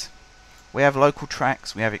is we have local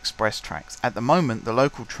tracks, we have express tracks. At the moment, the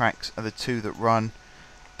local tracks are the 2 that run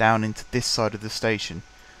down into this side of the station.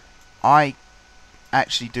 I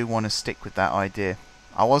actually do want to stick with that idea.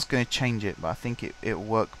 I was going to change it, but I think it will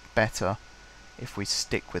work better if we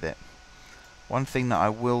stick with it. One thing that I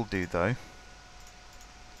will do, though,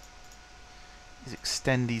 is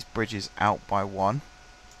extend these bridges out by 1.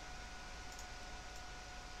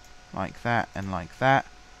 Like that and like that.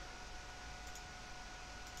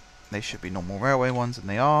 They should be normal railway ones, and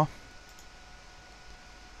they are.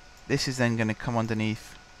 This is then going to come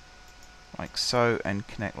underneath like so and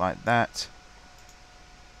connect like that.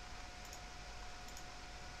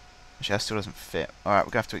 Actually, that still doesn't fit. Alright,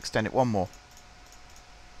 we're going to have to extend it 1 more.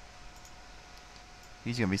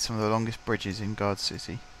 These are going to be some of the longest bridges in Guard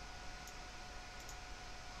City.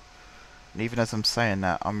 And even as I'm saying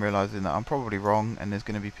that, I'm realising that I'm probably wrong, and there's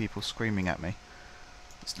going to be people screaming at me.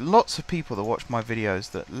 There's lots of people that watch my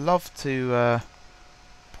videos that love to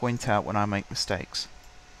point out when I make mistakes.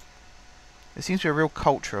 There seems to be a real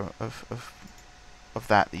culture of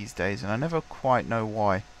that these days, and I never quite know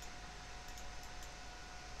why.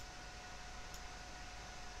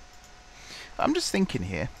 I'm just thinking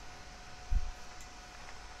here.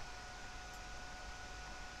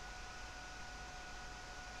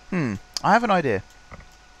 I have an idea.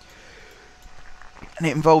 And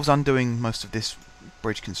it involves undoing most of this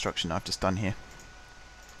bridge construction I've just done here.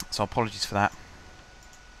 So apologies for that.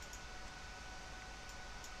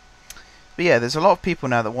 But yeah, there's a lot of people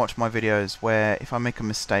now that watch my videos where if I make a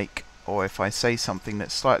mistake, or if I say something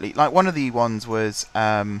that's slightly... Like one of the ones was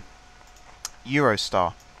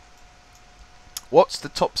Eurostar. What's the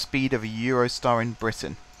top speed of a Eurostar in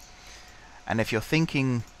Britain? And if you're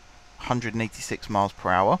thinking 186 miles per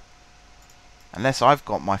hour, unless I've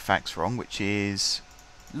got my facts wrong, which is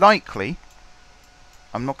likely,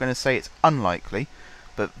 I'm not going to say it's unlikely,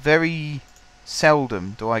 but very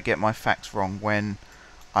seldom do I get my facts wrong when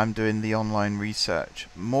I'm doing the online research.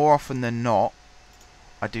 More often than not,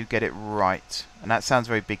 I do get it right. And that sounds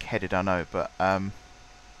very big-headed, I know, but I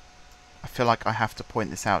feel like I have to point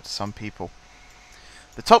this out to some people.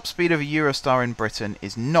 The top speed of a Eurostar in Britain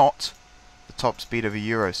is not the top speed of a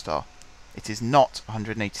Eurostar. It is not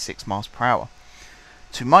 186 miles per hour.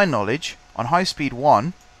 To my knowledge, on High Speed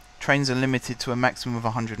 1, trains are limited to a maximum of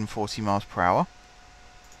 140 miles per hour,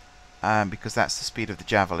 because that's the speed of the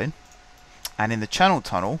Javelin. And in the Channel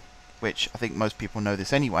Tunnel, which I think most people know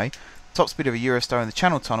this anyway, the top speed of a Eurostar in the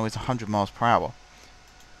Channel Tunnel is 100 miles per hour,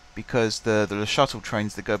 because the shuttle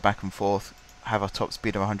trains that go back and forth have a top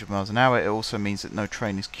speed of 100 miles an hour. It also means that no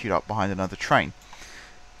train is queued up behind another train.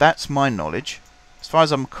 That's my knowledge. As far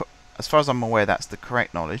as I'm aware, that's the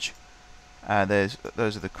correct knowledge. Those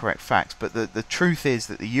are the correct facts. But the truth is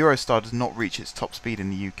that the Eurostar does not reach its top speed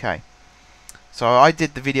in the UK. So I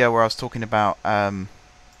did the video where I was talking about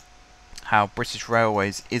how British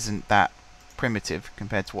Railways isn't that primitive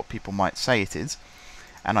compared to what people might say it is,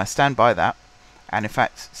 and I stand by that. And in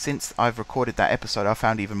fact, since I've recorded that episode, I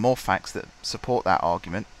found even more facts that support that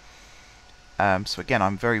argument. So again,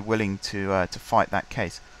 I'm very willing to fight that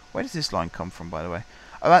case. Where does this line come from, by the way?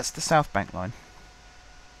 Oh, that's the South Bank line.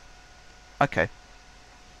 Okay.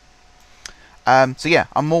 So yeah,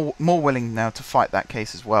 I'm more willing now to fight that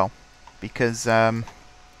case as well, because I've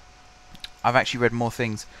actually read more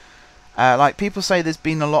things. Like people say, there's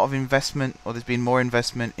been a lot of investment, or there's been more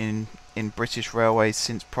investment in British Railways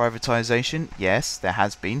since privatisation. Yes, there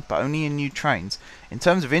has been, but only in new trains. In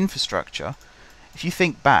terms of infrastructure, if you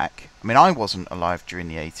think back, I mean, I wasn't alive during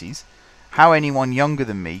the 80s. How anyone younger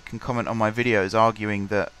than me can comment on my videos arguing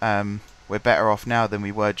that we're better off now than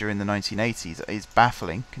we were during the 1980s is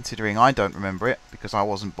baffling, considering I don't remember it, because I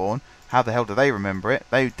wasn't born. How the hell do they remember it?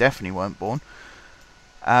 They definitely weren't born.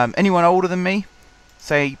 Anyone older than me?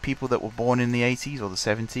 Say people that were born in the 80s or the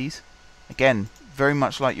 70s? Again, very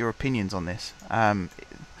much like your opinions on this. I'm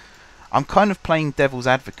kind of playing devil's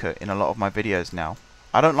advocate in a lot of my videos now.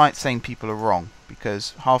 I don't like saying people are wrong,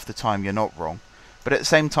 because half the time you're not wrong. But at the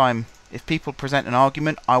same time, if people present an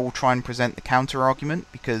argument, I will try and present the counter argument,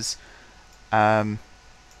 because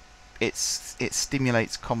it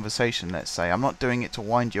stimulates conversation, let's say. I'm not doing it to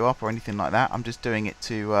wind you up or anything like that. I'm just doing it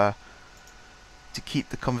to keep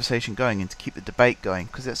the conversation going and to keep the debate going,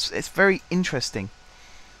 because it's very interesting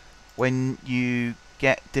when you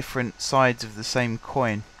get different sides of the same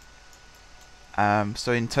coin.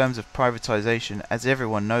 So in terms of privatisation, as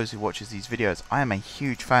everyone knows who watches these videos, I am a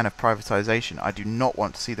huge fan of privatisation. I do not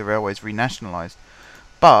want to see the railways renationalised.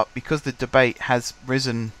 But because the debate has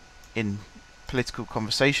risen in political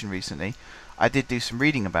conversation recently, I did do some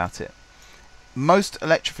reading about it. Most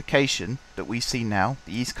electrification that we see now,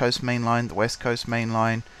 the East Coast Main Line, the West Coast Main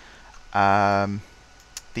Line,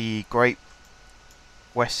 the Great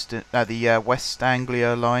West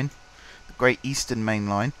Anglia Line, the Great Eastern Main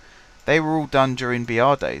Line, they were all done during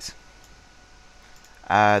BR days.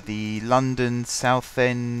 The London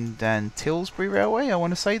Southend and Tilbury Railway, I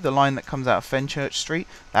want to say, the line that comes out of Fenchurch Street,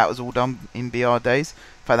 that was all done in BR days.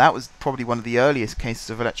 In fact, that was probably one of the earliest cases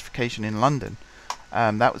of electrification in London.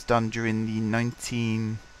 That was done during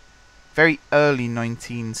the very early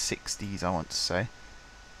 1960s, I want to say.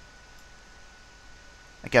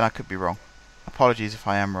 Again, I could be wrong. Apologies if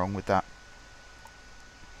I am wrong with that.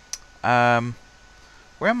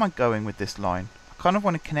 Where am I going with this line? I kind of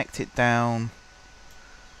want to connect it down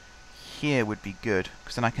here would be good,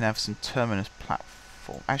 because then I can have some terminus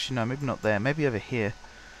platform. Actually, no, maybe not there. Maybe over here.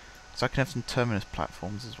 So I can have some terminus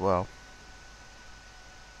platforms as well.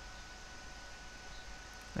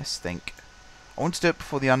 Let's think. I want to do it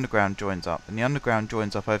before the underground joins up, and the underground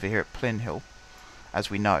joins up over here at Plyn Hill,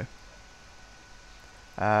 as we know.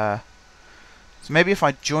 So maybe if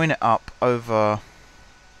I join it up over,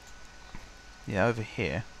 yeah, over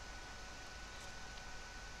here.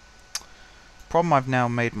 Problem I've now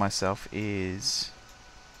made myself is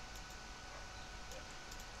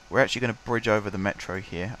we're actually going to bridge over the metro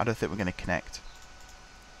here. I don't think we're going to connect.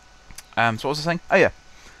 So what was I saying? Oh yeah,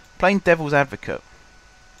 playing devil's advocate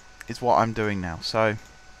is what I'm doing now. So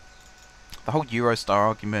the whole Eurostar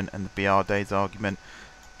argument and the BR days argument,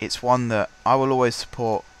 it's one that I will always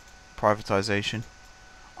support privatisation.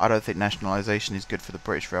 I don't think nationalisation is good for the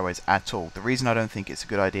British Railways at all. The reason I don't think it's a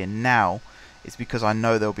good idea now is because I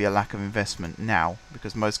know there'll be a lack of investment now,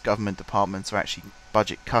 because most government departments are actually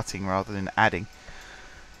budget cutting rather than adding.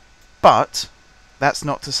 But that's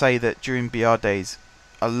not to say that during BR days,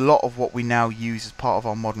 a lot of what we now use as part of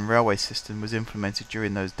our modern railway system was implemented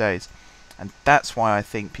during those days. And that's why I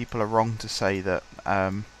think people are wrong to say that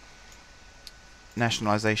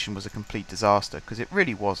nationalisation was a complete disaster, because it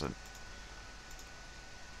really wasn't.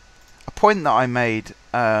 A point that I made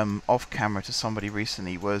off camera to somebody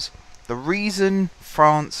recently was the reason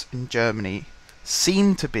France and Germany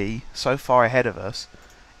seem to be so far ahead of us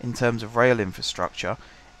in terms of rail infrastructure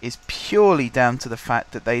is purely down to the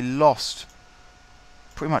fact that they lost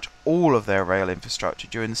pretty much all of their rail infrastructure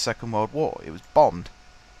during the Second World War. It was bombed.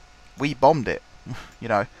 We bombed it. You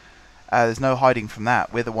know, there's no hiding from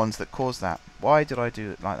that. We're the ones that caused that. Why did I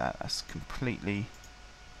do it like that? That's completely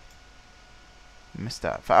missed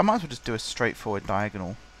out. In fact, I might as well just do a straightforward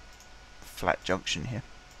diagonal flat junction here.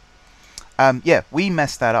 Yeah, we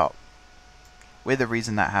messed that up. We're the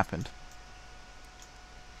reason that happened.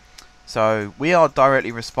 So we are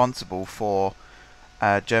directly responsible for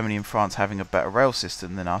Germany and France having a better rail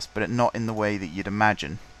system than us, but not in the way that you'd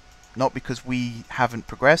imagine. Not because we haven't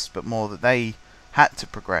progressed, but more that they had to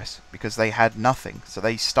progress because they had nothing. So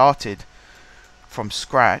they started from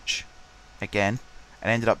scratch again and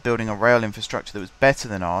ended up building a rail infrastructure that was better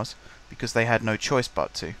than ours because they had no choice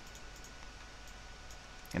but to.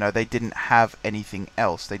 You know, they didn't have anything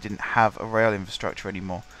else. They didn't have a rail infrastructure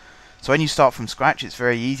anymore. So when you start from scratch, it's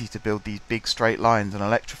very easy to build these big straight lines and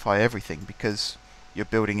electrify everything because you're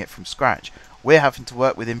building it from scratch. We're having to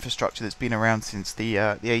work with infrastructure that's been around since the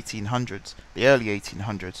 1800s, the early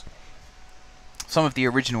 1800s. Some of the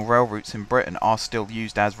original rail routes in Britain are still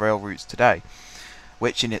used as rail routes today,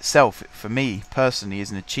 which in itself, for me personally,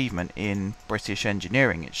 is an achievement in British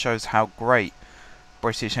engineering. It shows how great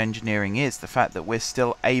British engineering is, the fact that we're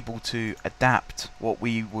still able to adapt what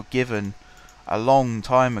we were given a long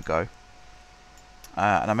time ago.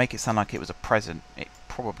 And I make it sound like it was a present. It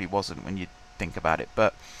probably wasn't when you think about it,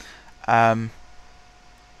 but the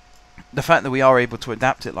fact that we are able to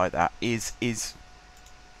adapt it like that is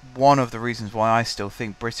one of the reasons why I still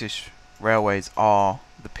think British railways are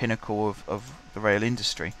the pinnacle of the rail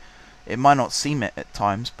industry. It might not seem it at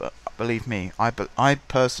times, but believe me, I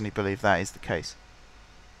personally believe that is the case.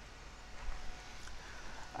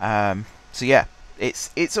 So yeah,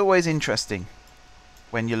 it's always interesting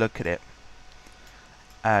when you look at it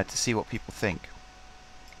to see what people think.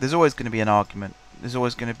 There's always going to be an argument. There's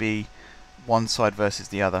always going to be one side versus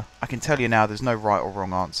the other. I can tell you now there's no right or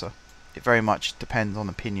wrong answer. It very much depends on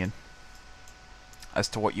opinion as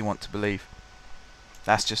to what you want to believe.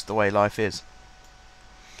 That's just the way life is.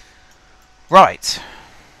 Right.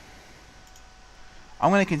 I'm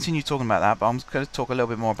going to continue talking about that, but I'm going to talk a little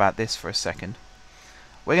bit more about this for a second.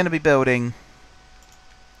 We're going to be building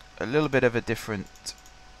a little bit of a different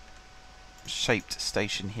shaped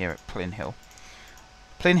station here at Plyn Hill.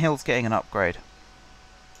 Plyn Hill's getting an upgrade.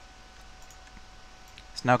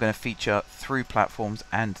 It's now going to feature through platforms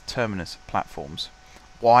and terminus platforms.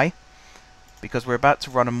 Why? Because we're about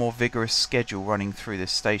to run a more vigorous schedule running through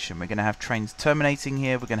this station. We're going to have trains terminating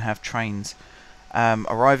here. We're going to have trains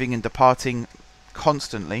arriving and departing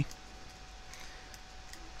constantly.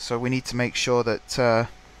 So we need to make sure that the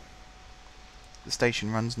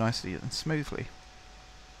station runs nicely and smoothly.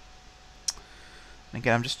 And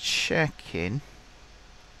again, I'm just checking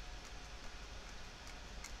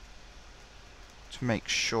to make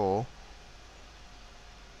sure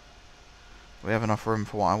we have enough room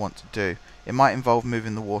for what I want to do. It might involve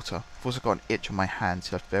moving the water. I've also got an itch on my hand,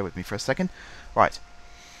 so you have to bear with me for a second. Right.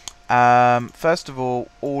 First of all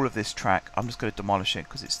of this track, I'm just going to demolish it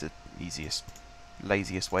because it's the easiest,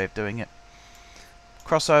 laziest way of doing it.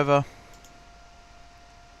 Crossover.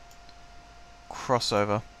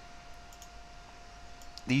 Crossover.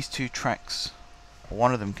 These two tracks,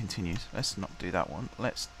 one of them continues. Let's not do that one.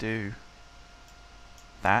 Let's do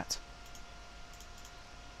that.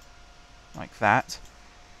 Like that.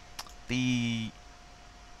 The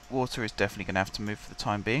water is definitely going to have to move for the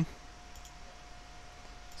time being.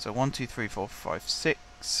 So 1, 2, 3, 4, 5,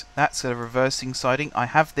 6. That's a reversing siding. I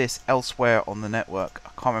have this elsewhere on the network. I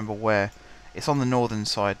can't remember where. It's on the northern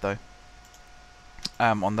side though.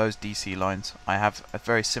 On those DC lines. I have a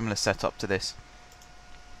very similar setup to this.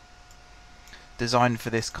 Designed for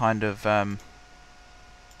this kind of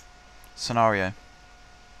scenario.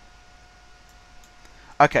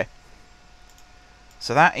 Okay.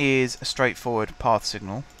 So that is a straightforward path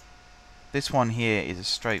signal. This one here is a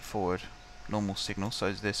straightforward normal signal, so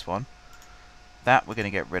is this one. That we're going to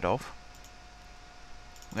get rid of.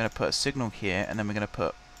 we're going to put a signal here, and then we're going to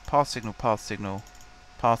put path signal, path signal,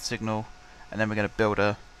 path signal, and then we're going to build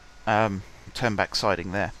a turn back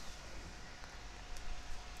siding there.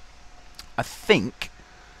 I think,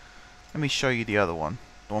 let me show you the other one,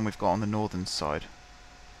 the one we've got on the northern side.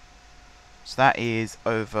 So that is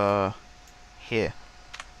over here.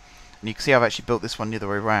 And you can see I've actually built this one the other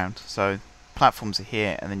way around. So platforms are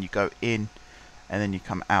here, and then you go in, and then you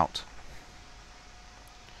come out.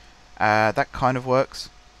 That kind of works.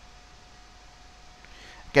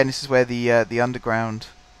 Again, this is where the underground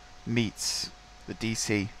meets the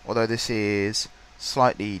DC, although this is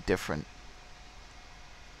slightly different.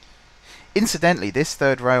 Incidentally, this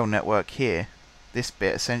third rail network here, this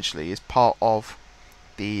bit essentially, is part of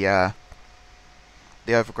the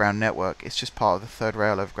Overground network. It's just part of the third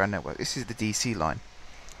rail Overground network. This is the DC line.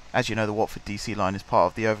 As you know, the Watford DC line is part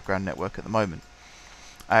of the Overground network at the moment.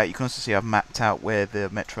 You can also see I've mapped out where the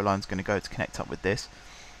metro line is going to go to connect up with this.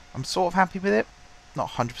 I'm sort of happy with it,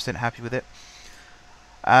 not 100% happy with it.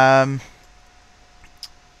 I've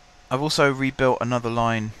also rebuilt another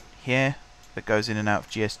line here that goes in and out of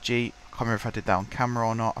GSG. I can't remember if I did that on camera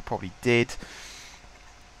or not. I probably did.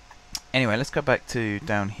 Anyway, let's go back to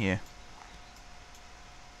down here.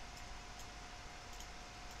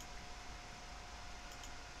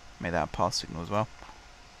 Made that a path signal as well.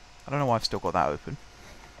 I don't know why I've still got that open.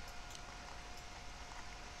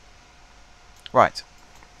 Right.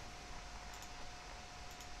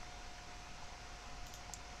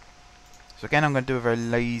 So again, I'm going to do a very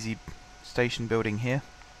lazy station building here.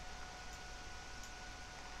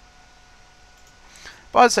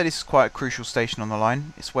 But I'd say this is quite a crucial station on the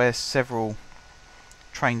line. It's where several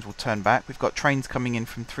trains will turn back. We've got trains coming in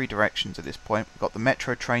from 3 directions at this point. We've got the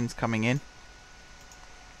metro trains coming in.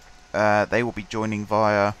 They will be joining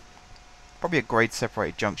via probably a grade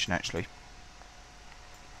separated junction actually.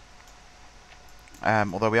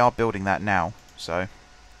 Although we are building that now, so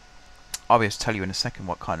I'll be able to tell you in a second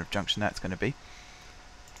what kind of junction that's going to be.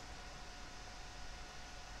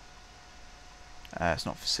 It's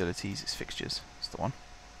not facilities, it's fixtures. It's the one.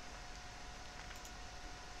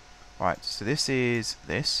 Right, so this is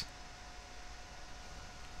this.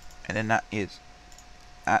 And then that is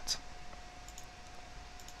at.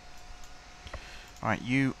 Right,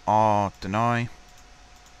 you are deny.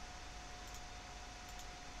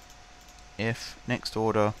 If next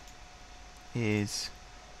order is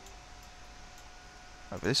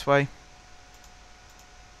over this way,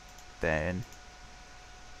 then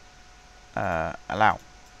allow.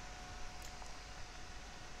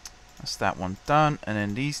 That's that one done, and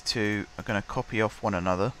then these two are going to copy off one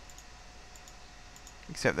another,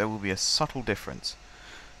 except there will be a subtle difference.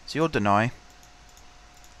 So you'll deny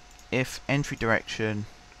if entry direction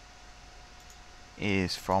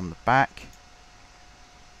is from the back,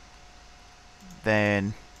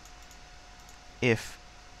 then if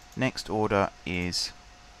next order is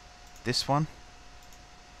this one,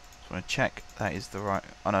 just want to check that is the right,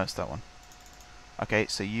 oh no, it's that one. Okay,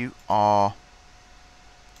 so you are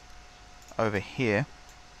over here,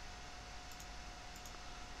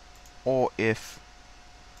 or if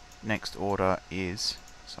next order is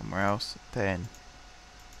somewhere else, then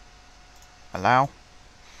allow.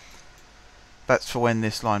 That's for when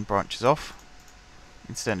this line branches off.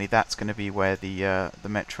 Incidentally, that's going to be where the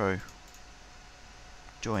metro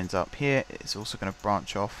joins up here. It's also going to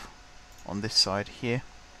branch off on this side here.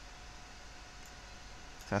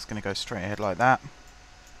 So that's going to go straight ahead like that.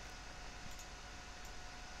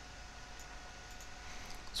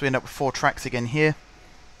 So we end up with 4 tracks again here,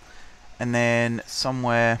 and then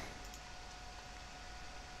somewhere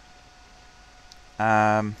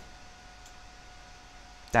down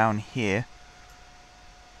here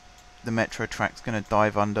the metro track's going to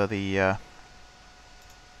dive under the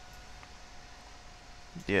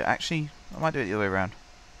actually I might do it the other way around.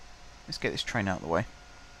 Let's get this train out of the way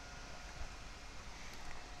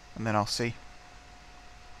and then I'll see.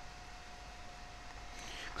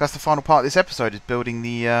 That's the final part of this episode, is building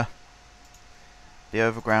the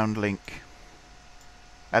overground link,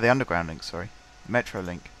 the underground link, sorry, the metro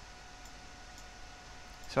link.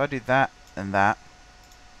 So I do that and that,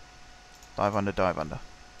 dive under,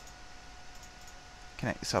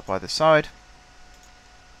 connect this up either side,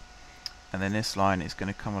 and then this line is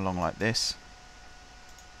going to come along like this.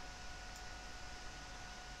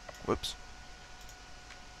 Whoops.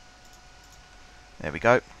 There we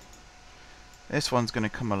go. This one's going to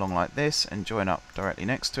come along like this and join up directly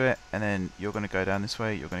next to it, and then you're going to go down this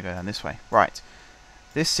way, you're going to go down this way. Right.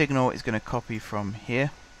 This signal is going to copy from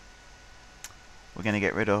here. We're going to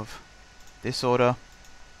get rid of this order.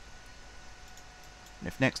 And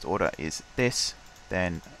if next order is this,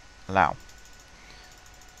 then allow.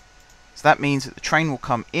 So that means that the train will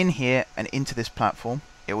come in here and into this platform.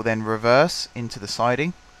 It will then reverse into the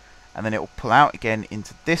siding, and then it will pull out again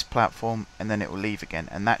into this platform, and then it will leave again.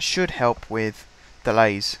 And that should help with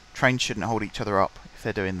delays. Trains shouldn't hold each other up if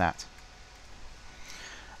they're doing that.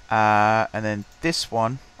 And then this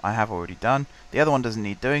one I have already done. The other one doesn't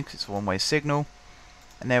need doing because it's a one-way signal.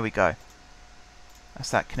 And there we go.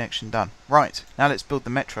 That's that connection done. Right, now let's build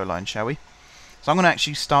the metro line, shall we? So I'm going to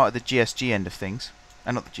actually start at the GSG end of things.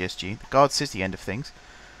 Not the GSG, the Guard City end of things.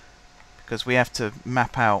 Because we have to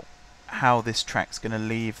map out how this track's going to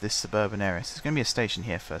leave this suburban area. So there's going to be a station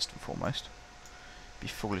here first and foremost. Be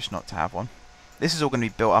foolish not to have one. This is all going to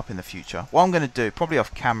be built up in the future. What I'm going to do, probably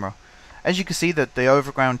off camera, as you can see that the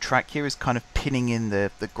overground track here is kind of pinning in the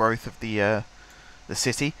growth of the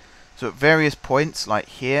city. So at various points, like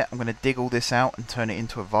here, I'm going to dig all this out and turn it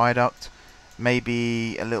into a viaduct.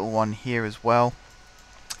 Maybe a little one here as well.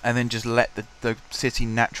 And then just let the city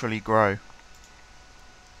naturally grow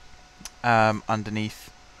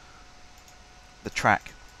underneath the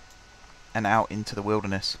track and out into the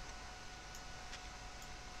wilderness.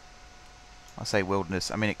 I say wilderness,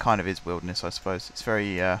 I mean it kind of is wilderness, I suppose. It's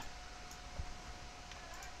very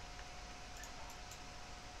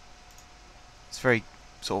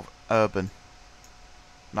sort of urban.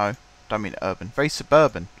 No, don't mean urban. Very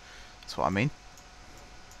suburban. That's what I mean.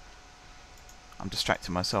 I'm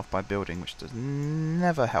distracting myself by building, which does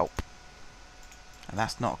never help. And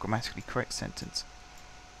that's not a grammatically correct sentence.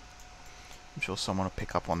 I'm sure someone will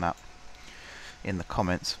pick up on that in the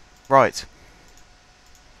comments. Right.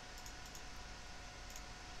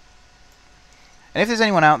 And if there's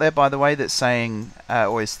anyone out there, by the way, that's saying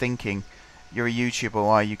or is thinking, you're a YouTuber,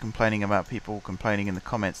 why are you complaining about people complaining in the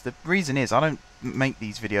comments? The reason is I don't make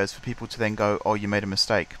these videos for people to then go, oh, you made a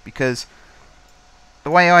mistake. Because the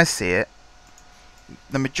way I see it,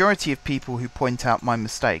 the majority of people who point out my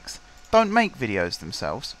mistakes don't make videos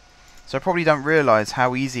themselves. So probably don't realise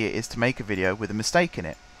how easy it is to make a video with a mistake in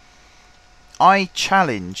it. I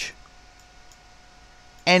challenge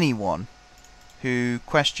anyone who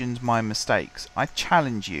questions my mistakes. I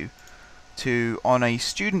challenge you to, on a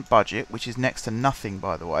student budget, which is next to nothing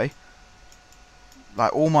by the way,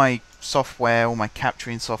 like all my software, all my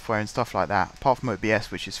capturing software and stuff like that, apart from OBS,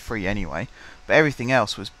 which is free anyway, but everything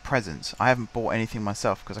else was presents. I haven't bought anything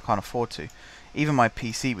myself because I can't afford to. Even my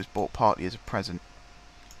PC was bought partly as a present.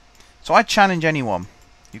 So I challenge anyone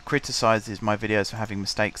who criticises my videos for having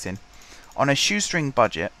mistakes in, on a shoestring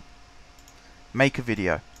budget, make a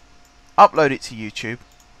video, upload it to YouTube,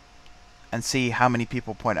 and see how many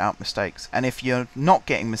people point out mistakes. And if you're not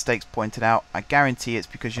getting mistakes pointed out, I guarantee it's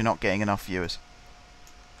because you're not getting enough viewers.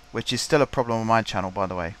 Which is still a problem on my channel, by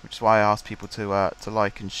the way, which is why I ask people to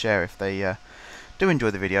like and share if they do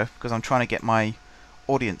enjoy the video, because I'm trying to get my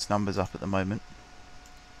audience numbers up at the moment,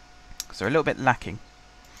 because they're a little bit lacking.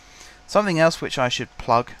 Something else which I should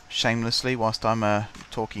plug shamelessly whilst I'm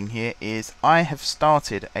talking here is I have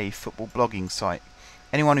started a football blogging site.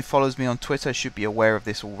 Anyone who follows me on Twitter should be aware of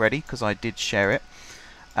this already, because I did share it.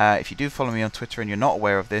 If you do follow me on Twitter and you're not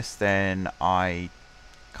aware of this, then I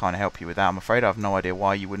can't help you with that, I'm afraid. I have no idea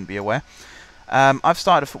why you wouldn't be aware. I've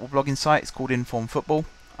started a football blogging site. It's called Inform Football.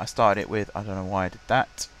 I started it with, I don't know why I did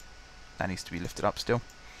that. That needs to be lifted up still.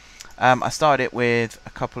 I started it with a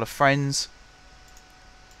couple of friends.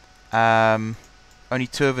 Only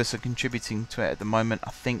 2 of us are contributing to it at the moment.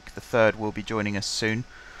 I think the 3rd will be joining us soon.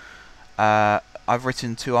 I've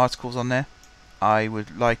written 2 articles on there. I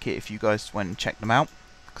would like it if you guys went and checked them out,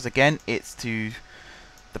 because again,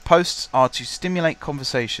 the posts are to stimulate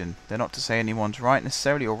conversation. They're not to say anyone's right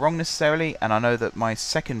necessarily or wrong necessarily, and I know that my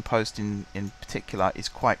second post in particular is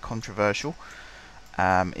quite controversial.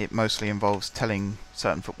 It mostly involves telling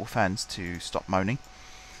certain football fans to stop moaning.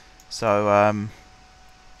 So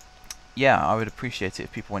yeah, I would appreciate it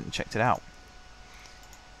if people went and checked it out.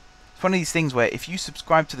 It's one of these things where if you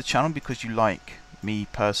subscribe to the channel because you like me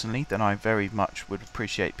personally, then I very much would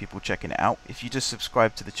appreciate people checking it out. If you just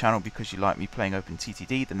subscribe to the channel because you like me playing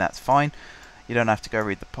OpenTTD, then that's fine. You don't have to go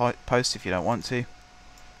read the post if you don't want to,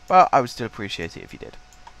 but I would still appreciate it if you did.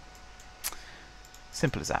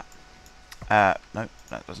 Simple as that. No,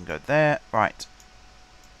 that doesn't go there. Right.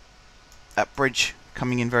 That bridge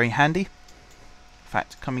coming in very handy. In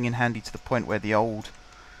fact, coming in handy to the point where the old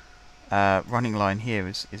running line here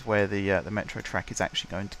is where the metro track is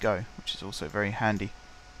actually going to go, which is also very handy.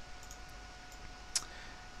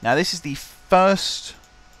 Now this is the first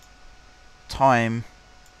time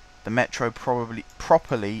the metro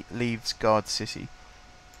properly leaves Guard City,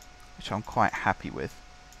 which I'm quite happy with.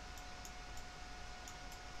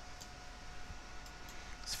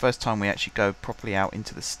 It's the first time we actually go properly out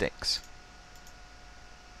into the sticks.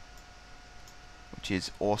 which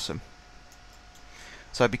is awesome.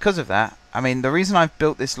 So because of that, I mean, the reason I've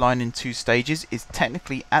built this line in 2 stages is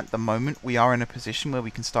technically at the moment we are in a position where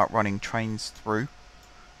we can start running trains through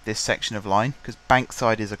this section of line, because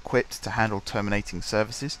Bankside is equipped to handle terminating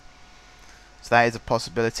services. So that is a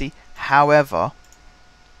possibility. However,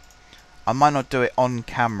 I might not do it on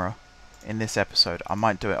camera in this episode. I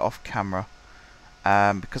might do it off camera,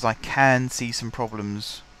 because I can see some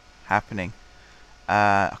problems happening.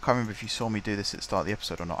 I can't remember if you saw me do this at the start of the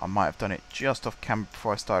episode or not. I might have done it just off camera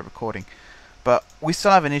before I started recording. But we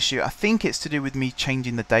still have an issue. I think it's to do with me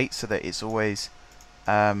changing the date so that it's always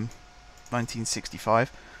 1965.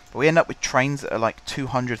 But we end up with trains that are like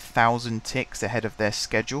 200,000 ticks ahead of their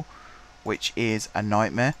schedule, which is a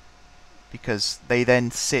nightmare, because they then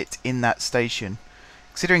sit in that station.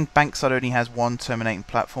 Considering Bankside only has 1 terminating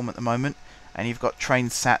platform at the moment, and you've got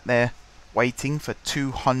trains sat there waiting for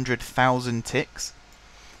 200,000 ticks.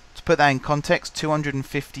 To put that in context,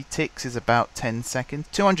 250 ticks is about 10 seconds.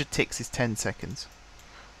 200 ticks is 10 seconds.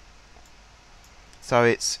 So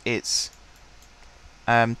it's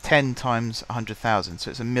 10 times 100,000,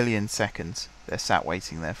 so it's 1,000,000 seconds they're sat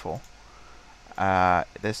waiting there for.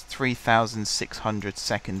 There's 3,600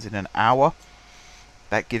 seconds in an hour.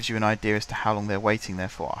 That gives you an idea as to how long they're waiting there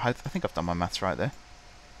for. I think I've done my maths right there.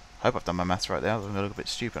 I hope I've done my maths right there. I was going to look a bit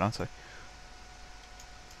stupid, aren't I?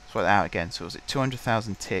 Let's work that out again. So was it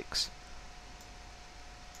 200,000 ticks?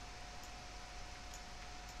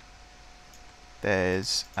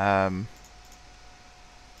 There's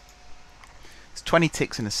it's 20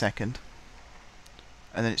 ticks in a second,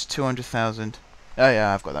 and then it's 200,000. Oh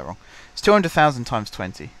yeah, I've got that wrong. It's 200,000 times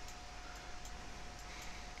 20,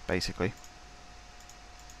 basically.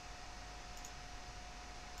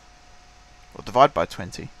 Or divide by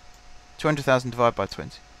 20. 200,000 divided by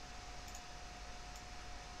 20.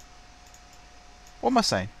 What am I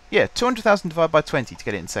saying? Yeah, 200,000 divided by 20 to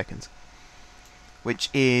get it in seconds. Which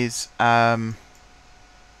is... it's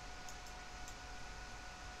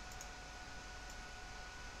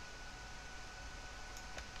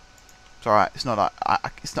alright, it's not like...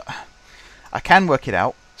 it's not... I can work it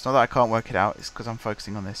out. It's not that I can't work it out, it's because I'm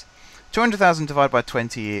focusing on this. 200,000 divided by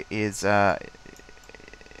 20 is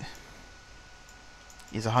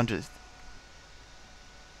 100...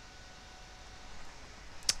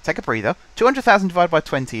 Take a breather. 200,000 divided by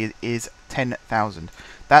 20 is 10,000.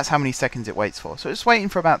 That's how many seconds it waits for. So it's waiting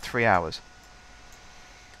for about 3 hours.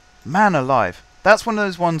 Man alive. That's one of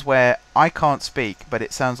those ones where I can't speak, but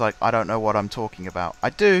it sounds like I don't know what I'm talking about. I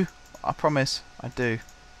do. I promise. I do.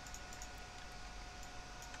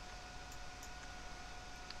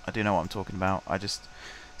 I do know what I'm talking about. I just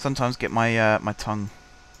sometimes get my my tongue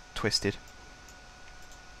twisted.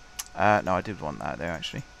 No, I did want that there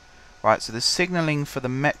actually. Right, so the signalling for the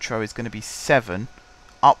metro is going to be 7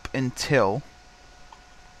 up until...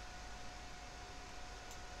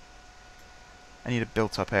 I need a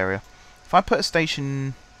built-up area. If I put a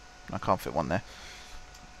station... I can't fit one there.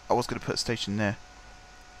 I was going to put a station there.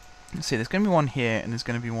 Let's see, there's going to be one here and there's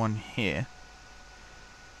going to be one here.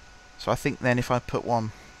 So I think then if I put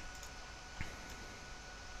one...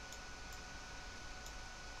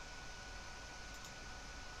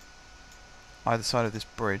 either side of this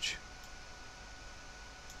bridge,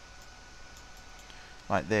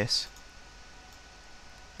 like this,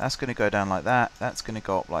 that's going to go down like that, that's going to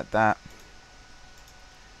go up like that.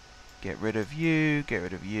 Get rid of you, get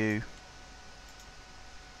rid of you.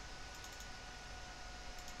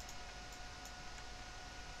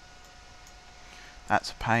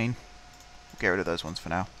 That's a pain. We'll get rid of those ones for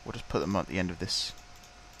now. We'll just put them at the end of this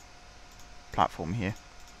platform here.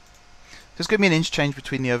 There's going to be an interchange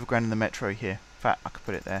between the Overground and the Metro here. In fact, I could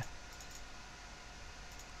put it there.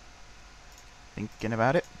 Thinking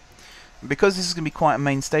about it. And because this is going to be quite a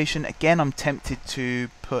main station, again I'm tempted to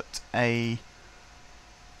put a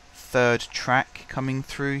 3rd track coming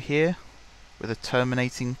through here with a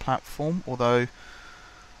terminating platform, although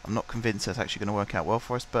I'm not convinced that's actually going to work out well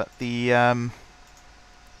for us. But the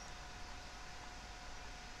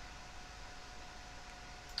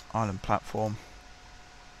island platform,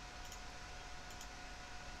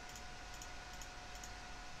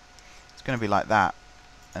 it's going to be like that,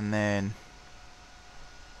 and then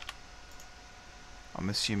I'm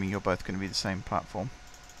assuming you're both going to be the same platform.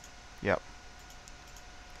 Yep.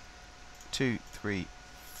 2, 3,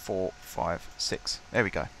 4, 5, 6. There we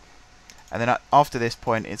go. And then after this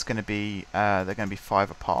point, it's going to be they're going to be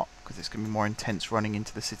 5 apart because it's going to be more intense running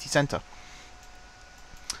into the city centre.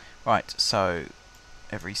 Right. So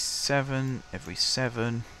every 7, every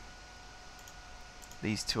 7.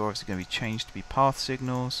 These two are obviously going to be changed to be path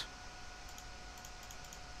signals.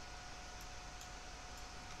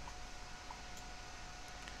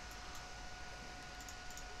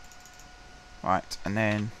 Right, and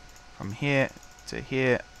then from here to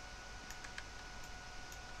here,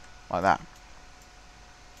 like that.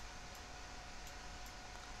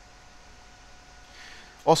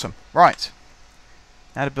 Awesome. Right.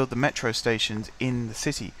 Now to build the metro stations in the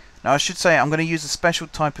city. Now I should say I'm going to use a special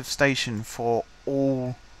type of station for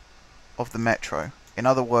all of the metro. In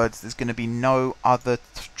other words, there's going to be no other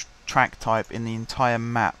track type in the entire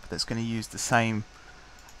map that's going to use the same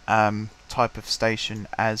type of station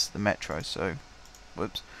as the metro. So,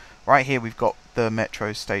 whoops. Right here we've got the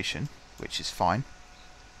metro station, which is fine,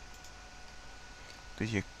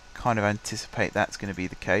 because you kind of anticipate that's going to be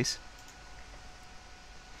the case.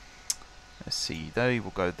 Let's see, they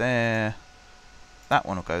will go there, that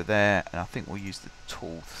one will go there, and I think we'll use the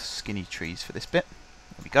tall skinny trees for this bit.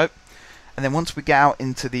 There we go. And then once we get out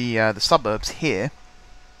into the suburbs here,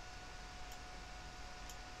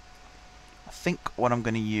 I think what I'm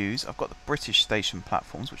going to use, I've got the British station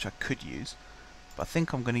platforms which I could use, but I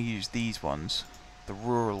think I'm going to use these ones, the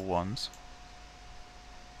rural ones.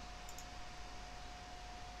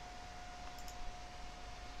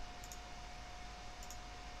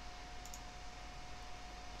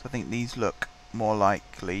 So I think these look more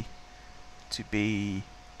likely to be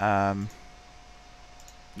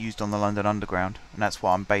used on the London Underground, and that's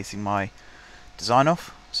what I'm basing my design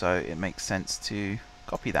off, so it makes sense to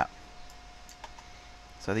copy that.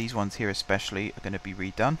 So these ones here especially are going to be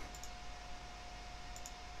redone.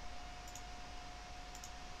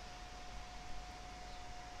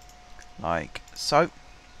 Like so.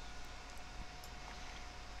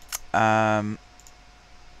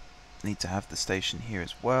 Need to have the station here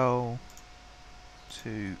as well.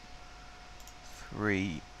 2,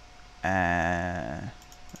 3, and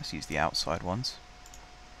let's use the outside ones.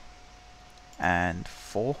 And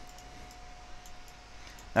 4.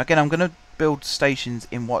 Now again, I'm going to build stations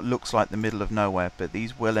in what looks like the middle of nowhere, but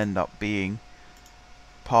these will end up being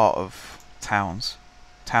part of towns.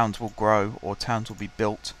 Towns will grow, or towns will be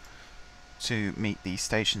built to meet these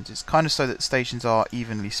stations. It's kind of so that stations are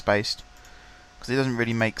evenly spaced, because it doesn't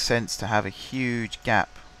really make sense to have a huge gap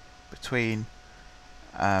between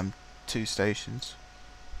two stations.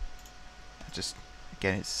 Just,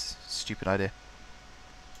 again, it's a stupid idea.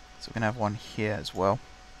 So we're going to have one here as well.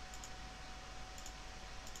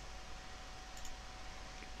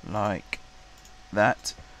 Like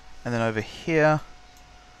that. And then over here,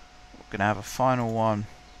 we're going to have a final one,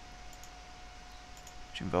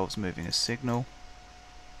 which involves moving a signal.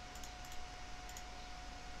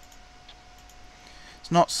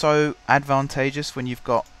 It's not so advantageous when you've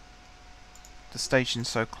got the stations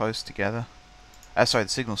so close together. Sorry, the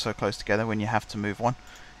signals so close together when you have to move one.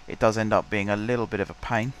 It does end up being a little bit of a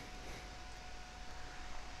pain.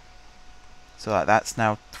 So like that's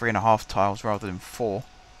now 3.5 tiles rather than 4,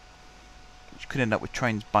 which could end up with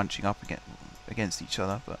trains bunching up against each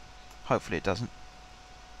other, but hopefully it doesn't.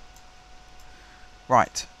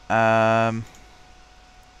 Right.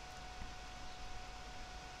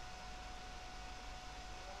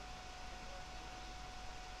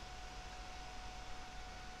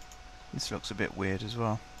 This looks a bit weird as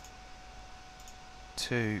well.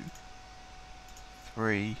 2,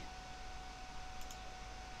 3,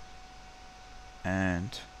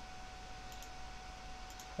 and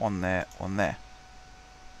 1 there, 1 there.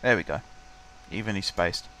 There we go. Evenly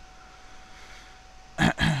spaced.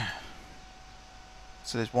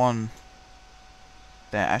 So there's one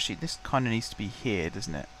there. Actually, this kind of needs to be here,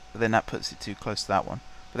 doesn't it? But then that puts it too close to that one.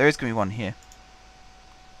 But there is going to be one here.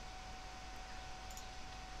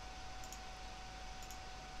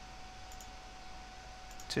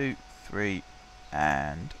 Two, 3,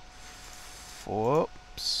 and 4.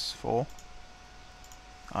 Oops, 4.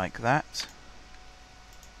 Like that.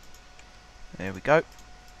 There we go.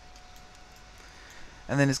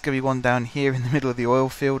 And then there's going to be one down here in the middle of the oil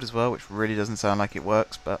field as well, which really doesn't sound like it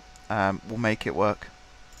works, but we'll make it work.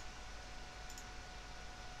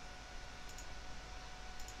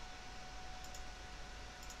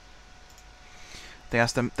 I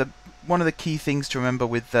think that's one of the key things to remember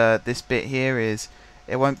with this bit here is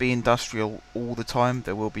it won't be industrial all the time.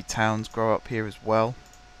 There will be towns grow up here as well.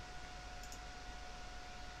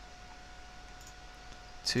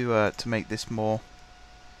 To make this more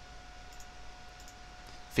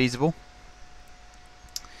feasible.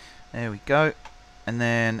 There we go. And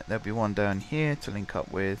then there'll be one down here to link up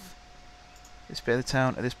with this bit of the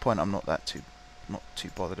town. At this point, I'm not too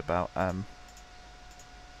bothered about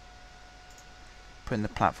putting the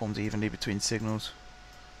platforms evenly between signals.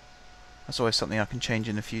 That's always something I can change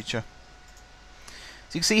in the future.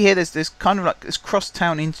 So you can see here there's kind of like this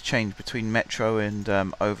cross-town interchange between Metro and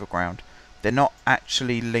Overground. They're not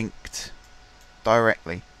actually linked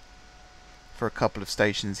directly. for a couple of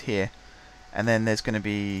stations here, and then there's going to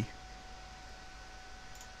be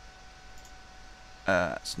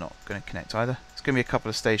it's not going to connect either. It's going to be a couple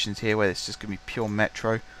of stations here where it's just going to be pure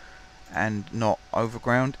metro and not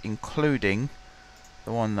overground, including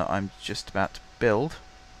the one that I'm just about to build.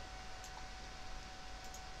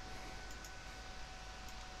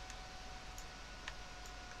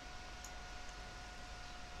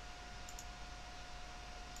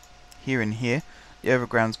 Here and here. The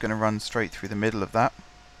overground's going to run straight through the middle of that.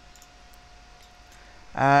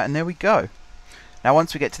 And there we go. Now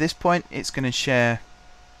once we get to this point, it's going to share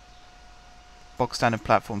bog standard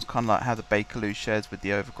platforms, kind of like how the Bakerloo shares with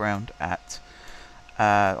the overground at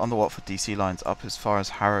on the Watford DC lines up as far as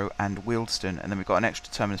Harrow and Wealdstone, and then we've got an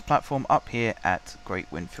extra terminus platform up here at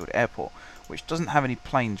Great Winfield Airport, which doesn't have any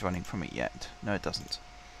planes running from it yet. No, it doesn't.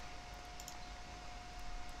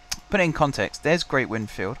 Put it in context, there's Great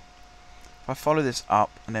Winfield. If I follow this up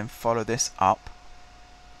and then follow this up,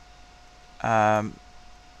 there's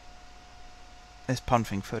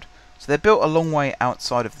Punfingford. So they're built a long way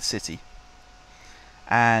outside of the city.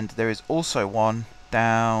 And there is also one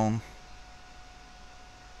down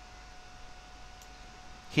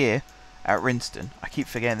here at Rinston. I keep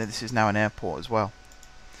forgetting that this is now an airport as well.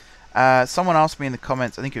 Someone asked me in the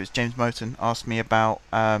comments, I think it was James Moten, asked me about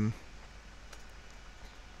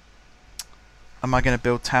am I going to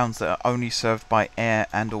build towns that are only served by air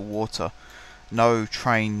and or water? No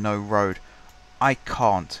train, no road. I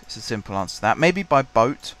can't. It's a simple answer to that. Maybe by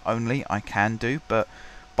boat only I can do, but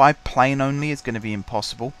by plane only is going to be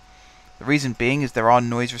impossible. The reason being is there are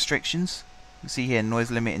noise restrictions. You can see here noise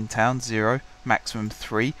limit in town 0, maximum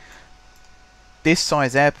 3. This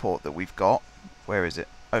size airport that we've got, where is it?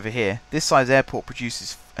 Over here. This size airport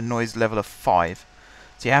produces a noise level of 5.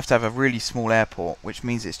 So you have to have a really small airport, which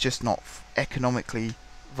means it's just not economically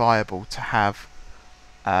viable to have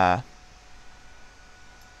an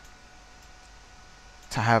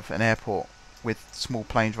airport with small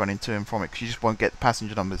planes running to and from it, because you just won't get the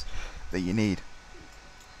passenger numbers that you need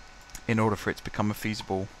in order for it to become a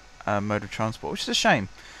feasible mode of transport, which is a shame.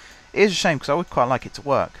 It is a shame because I would quite like it to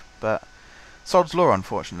work, but sod's law,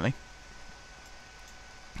 unfortunately.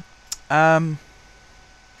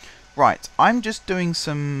 Right, I'm just doing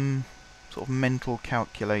some sort of mental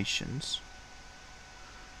calculations.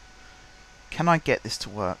 Can I get this to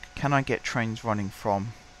work? Can I get trains running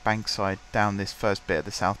from Bankside down this first bit of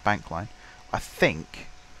the South Bank line? I think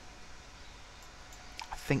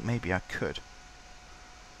maybe I could.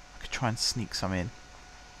 I could try and sneak some in.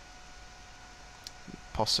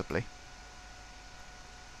 Possibly.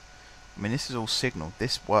 I mean, this is all signal.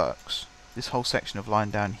 This works. This whole section of line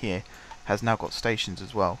down here has now got stations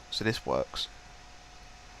as well, so this works.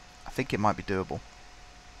 I think it might be doable.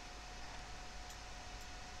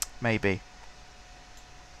 Maybe.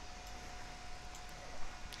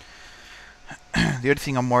 The only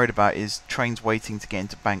thing I'm worried about is trains waiting to get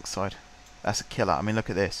into Bankside. That's a killer. I mean,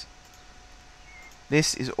 look at this.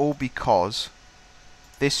 This is all because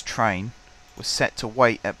this train was set to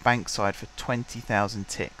wait at Bankside for 20,000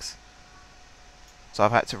 ticks. So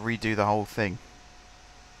I've had to redo the whole thing.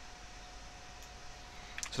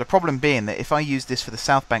 So the problem being that if I use this for the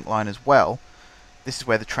South Bank line as well, this is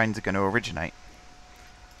where the trains are going to originate.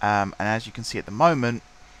 And as you can see at the moment,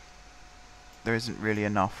 there isn't really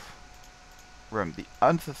enough room. The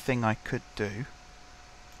other thing I could do...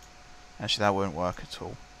 Actually, that won't work at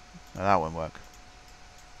all. No, that won't work.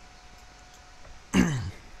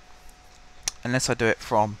 Unless I do it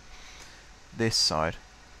from this side.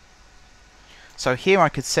 So here I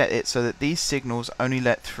could set it so that these signals only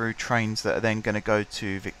let through trains that are then going to go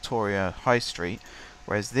to Victoria High Street,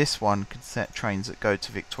 whereas this one could set trains that go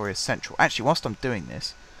to Victoria Central. Actually, whilst I'm doing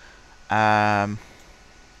this,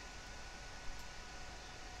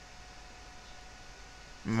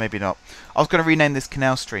 maybe not. I was going to rename this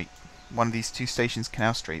Canal Street, one of these two stations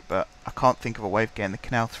Canal Street, but I can't think of a way of getting the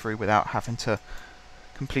canal through without having to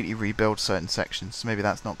completely rebuild certain sections, so maybe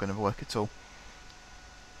that's not going to work at all.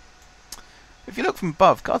 If you look from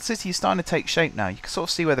above, Guard City is starting to take shape now. You can sort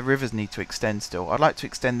of see where the rivers need to extend still. I'd like to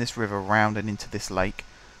extend this river round and into this lake.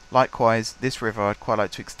 Likewise, this river I'd quite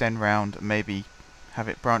like to extend round and maybe have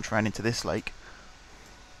it branch around into this lake.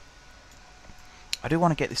 I do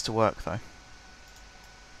want to get this to work though.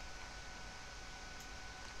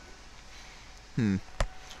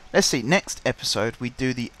 Let's see, next episode we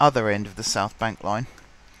do the other end of the South Bank line.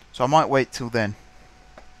 So I might wait till then.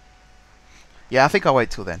 Yeah, I think I'll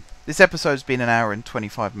wait till then. This episode's been an hour and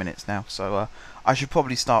 25 minutes now, so I should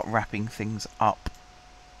probably start wrapping things up.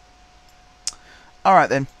 Alright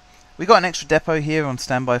then, we got an extra depot here on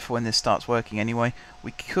standby for when this starts working anyway.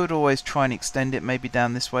 We could always try and extend it maybe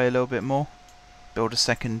down this way a little bit more. build a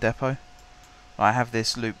second depot. I have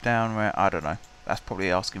this loop down where, I don't know, that's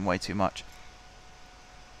probably asking way too much.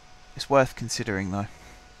 It's worth considering though.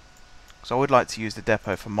 So I would like to use the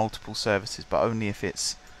depot for multiple services, but only if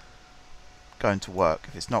it's going to work.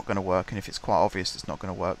 If it's not going to work, and if it's quite obvious it's not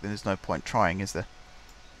going to work, then there's no point trying, is there?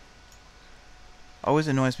 It always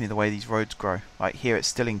annoys me the way these roads grow. Like here at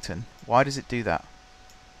Stillington. Why does it do that?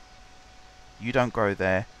 You don't grow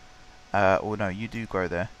there. Or no, you do grow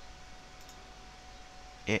there.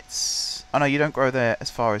 It's... oh no, you don't grow there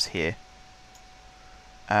as far as here.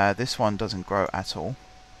 This one doesn't grow at all.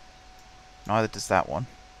 Neither does that one.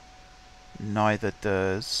 Neither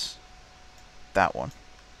does that one.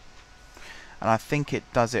 And I think it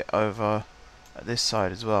does it over at this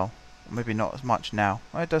side as well. Maybe not as much now.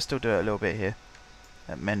 Well, it does still do it a little bit here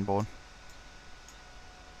at Menborn.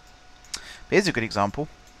 But here's a good example.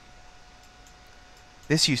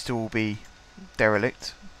 This used to all be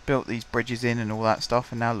derelict. Built these bridges in and all that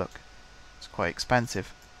stuff, and now look, it's quite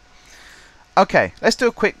expansive. Okay, let's do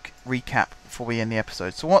a quick recap before we end the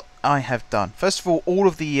episode. So what I have done, first of all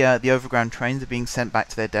of the Overground trains are being sent back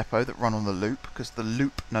to their depot that run on the loop, because the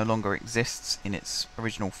loop no longer exists in its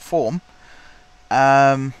original form.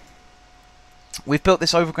 We've built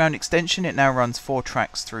this Overground extension. It now runs 4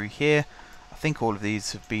 tracks through here. I think all of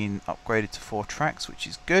these have been upgraded to 4 tracks, which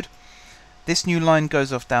is good. This new line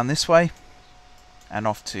goes off down this way and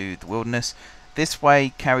off to the wilderness. This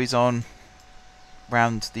way carries on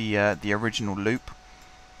round the original loop.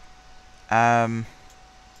 The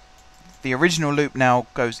original loop now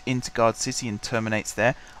goes into Guard City and terminates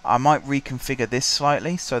there. I might reconfigure this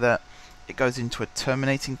slightly so that it goes into a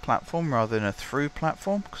terminating platform rather than a through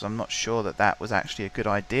platform, because I'm not sure that that was actually a good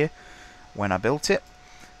idea when I built it.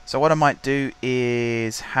 So what I might do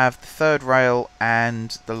is have the 3rd rail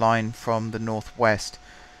and the line from the northwest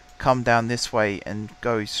come down this way and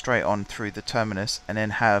go straight on through the terminus, and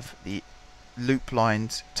then have the loop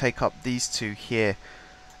lines take up these 2 here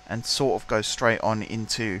and sort of go straight on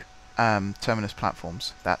into terminus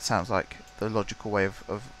platforms. That sounds like the logical way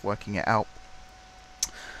of working it out.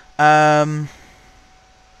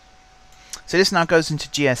 So this now goes into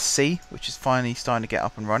GSC, which is finally starting to get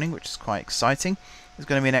up and running, which is quite exciting. There's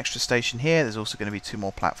going to be an extra station here. There's also going to be 2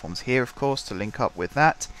 more platforms here, of course, to link up with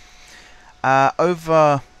that.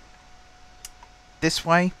 Over this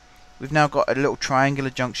way, we've now got a little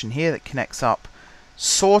triangular junction here that connects up,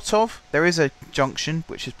 sort of. There is a junction,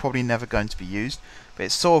 which is probably never going to be used, but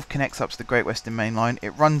it sort of connects up to the Great Western Main Line. It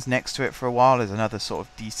runs next to it for a while as another sort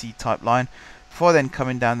of DC type line, before then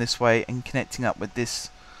coming down this way and connecting up with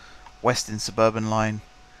this Western Suburban Line,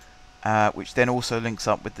 which then also links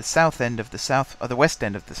up with the south end of the west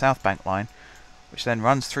end of the South Bank Line, which then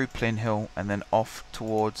runs through Plyn Hill and then off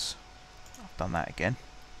towards... I've done that again.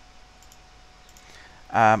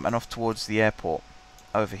 And off towards the airport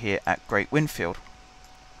over here at Great Winfield.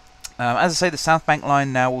 As I say, the South Bank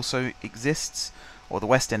Line now also exists, or the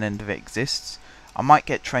western end of it exists. I might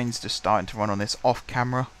get trains just starting to run on this off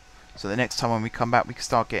camera, so the next time when we come back we can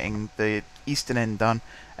start getting the eastern end done,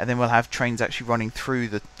 and then we'll have trains actually running through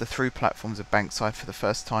the through platforms of Bankside for the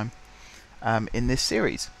first time in this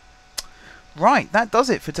series. Right, that does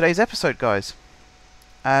it for today's episode, guys.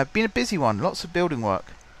 Been a busy one, lots of building work.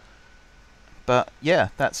 But yeah,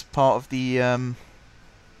 that's part of the it's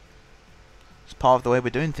part of the way we're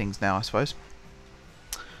doing things now, I suppose.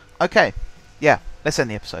 Okay, yeah, let's end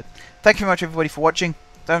the episode. Thank you very much, everybody, for watching.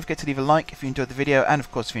 Don't forget to leave a like if you enjoyed the video, and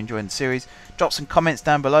of course if you're enjoying the series. Drop some comments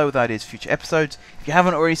down below with ideas for future episodes. If you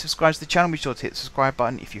haven't already subscribed to the channel, be sure to hit the subscribe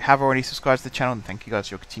button. If you have already subscribed to the channel, then thank you guys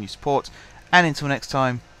for your continued support. And until next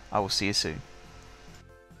time, I will see you soon.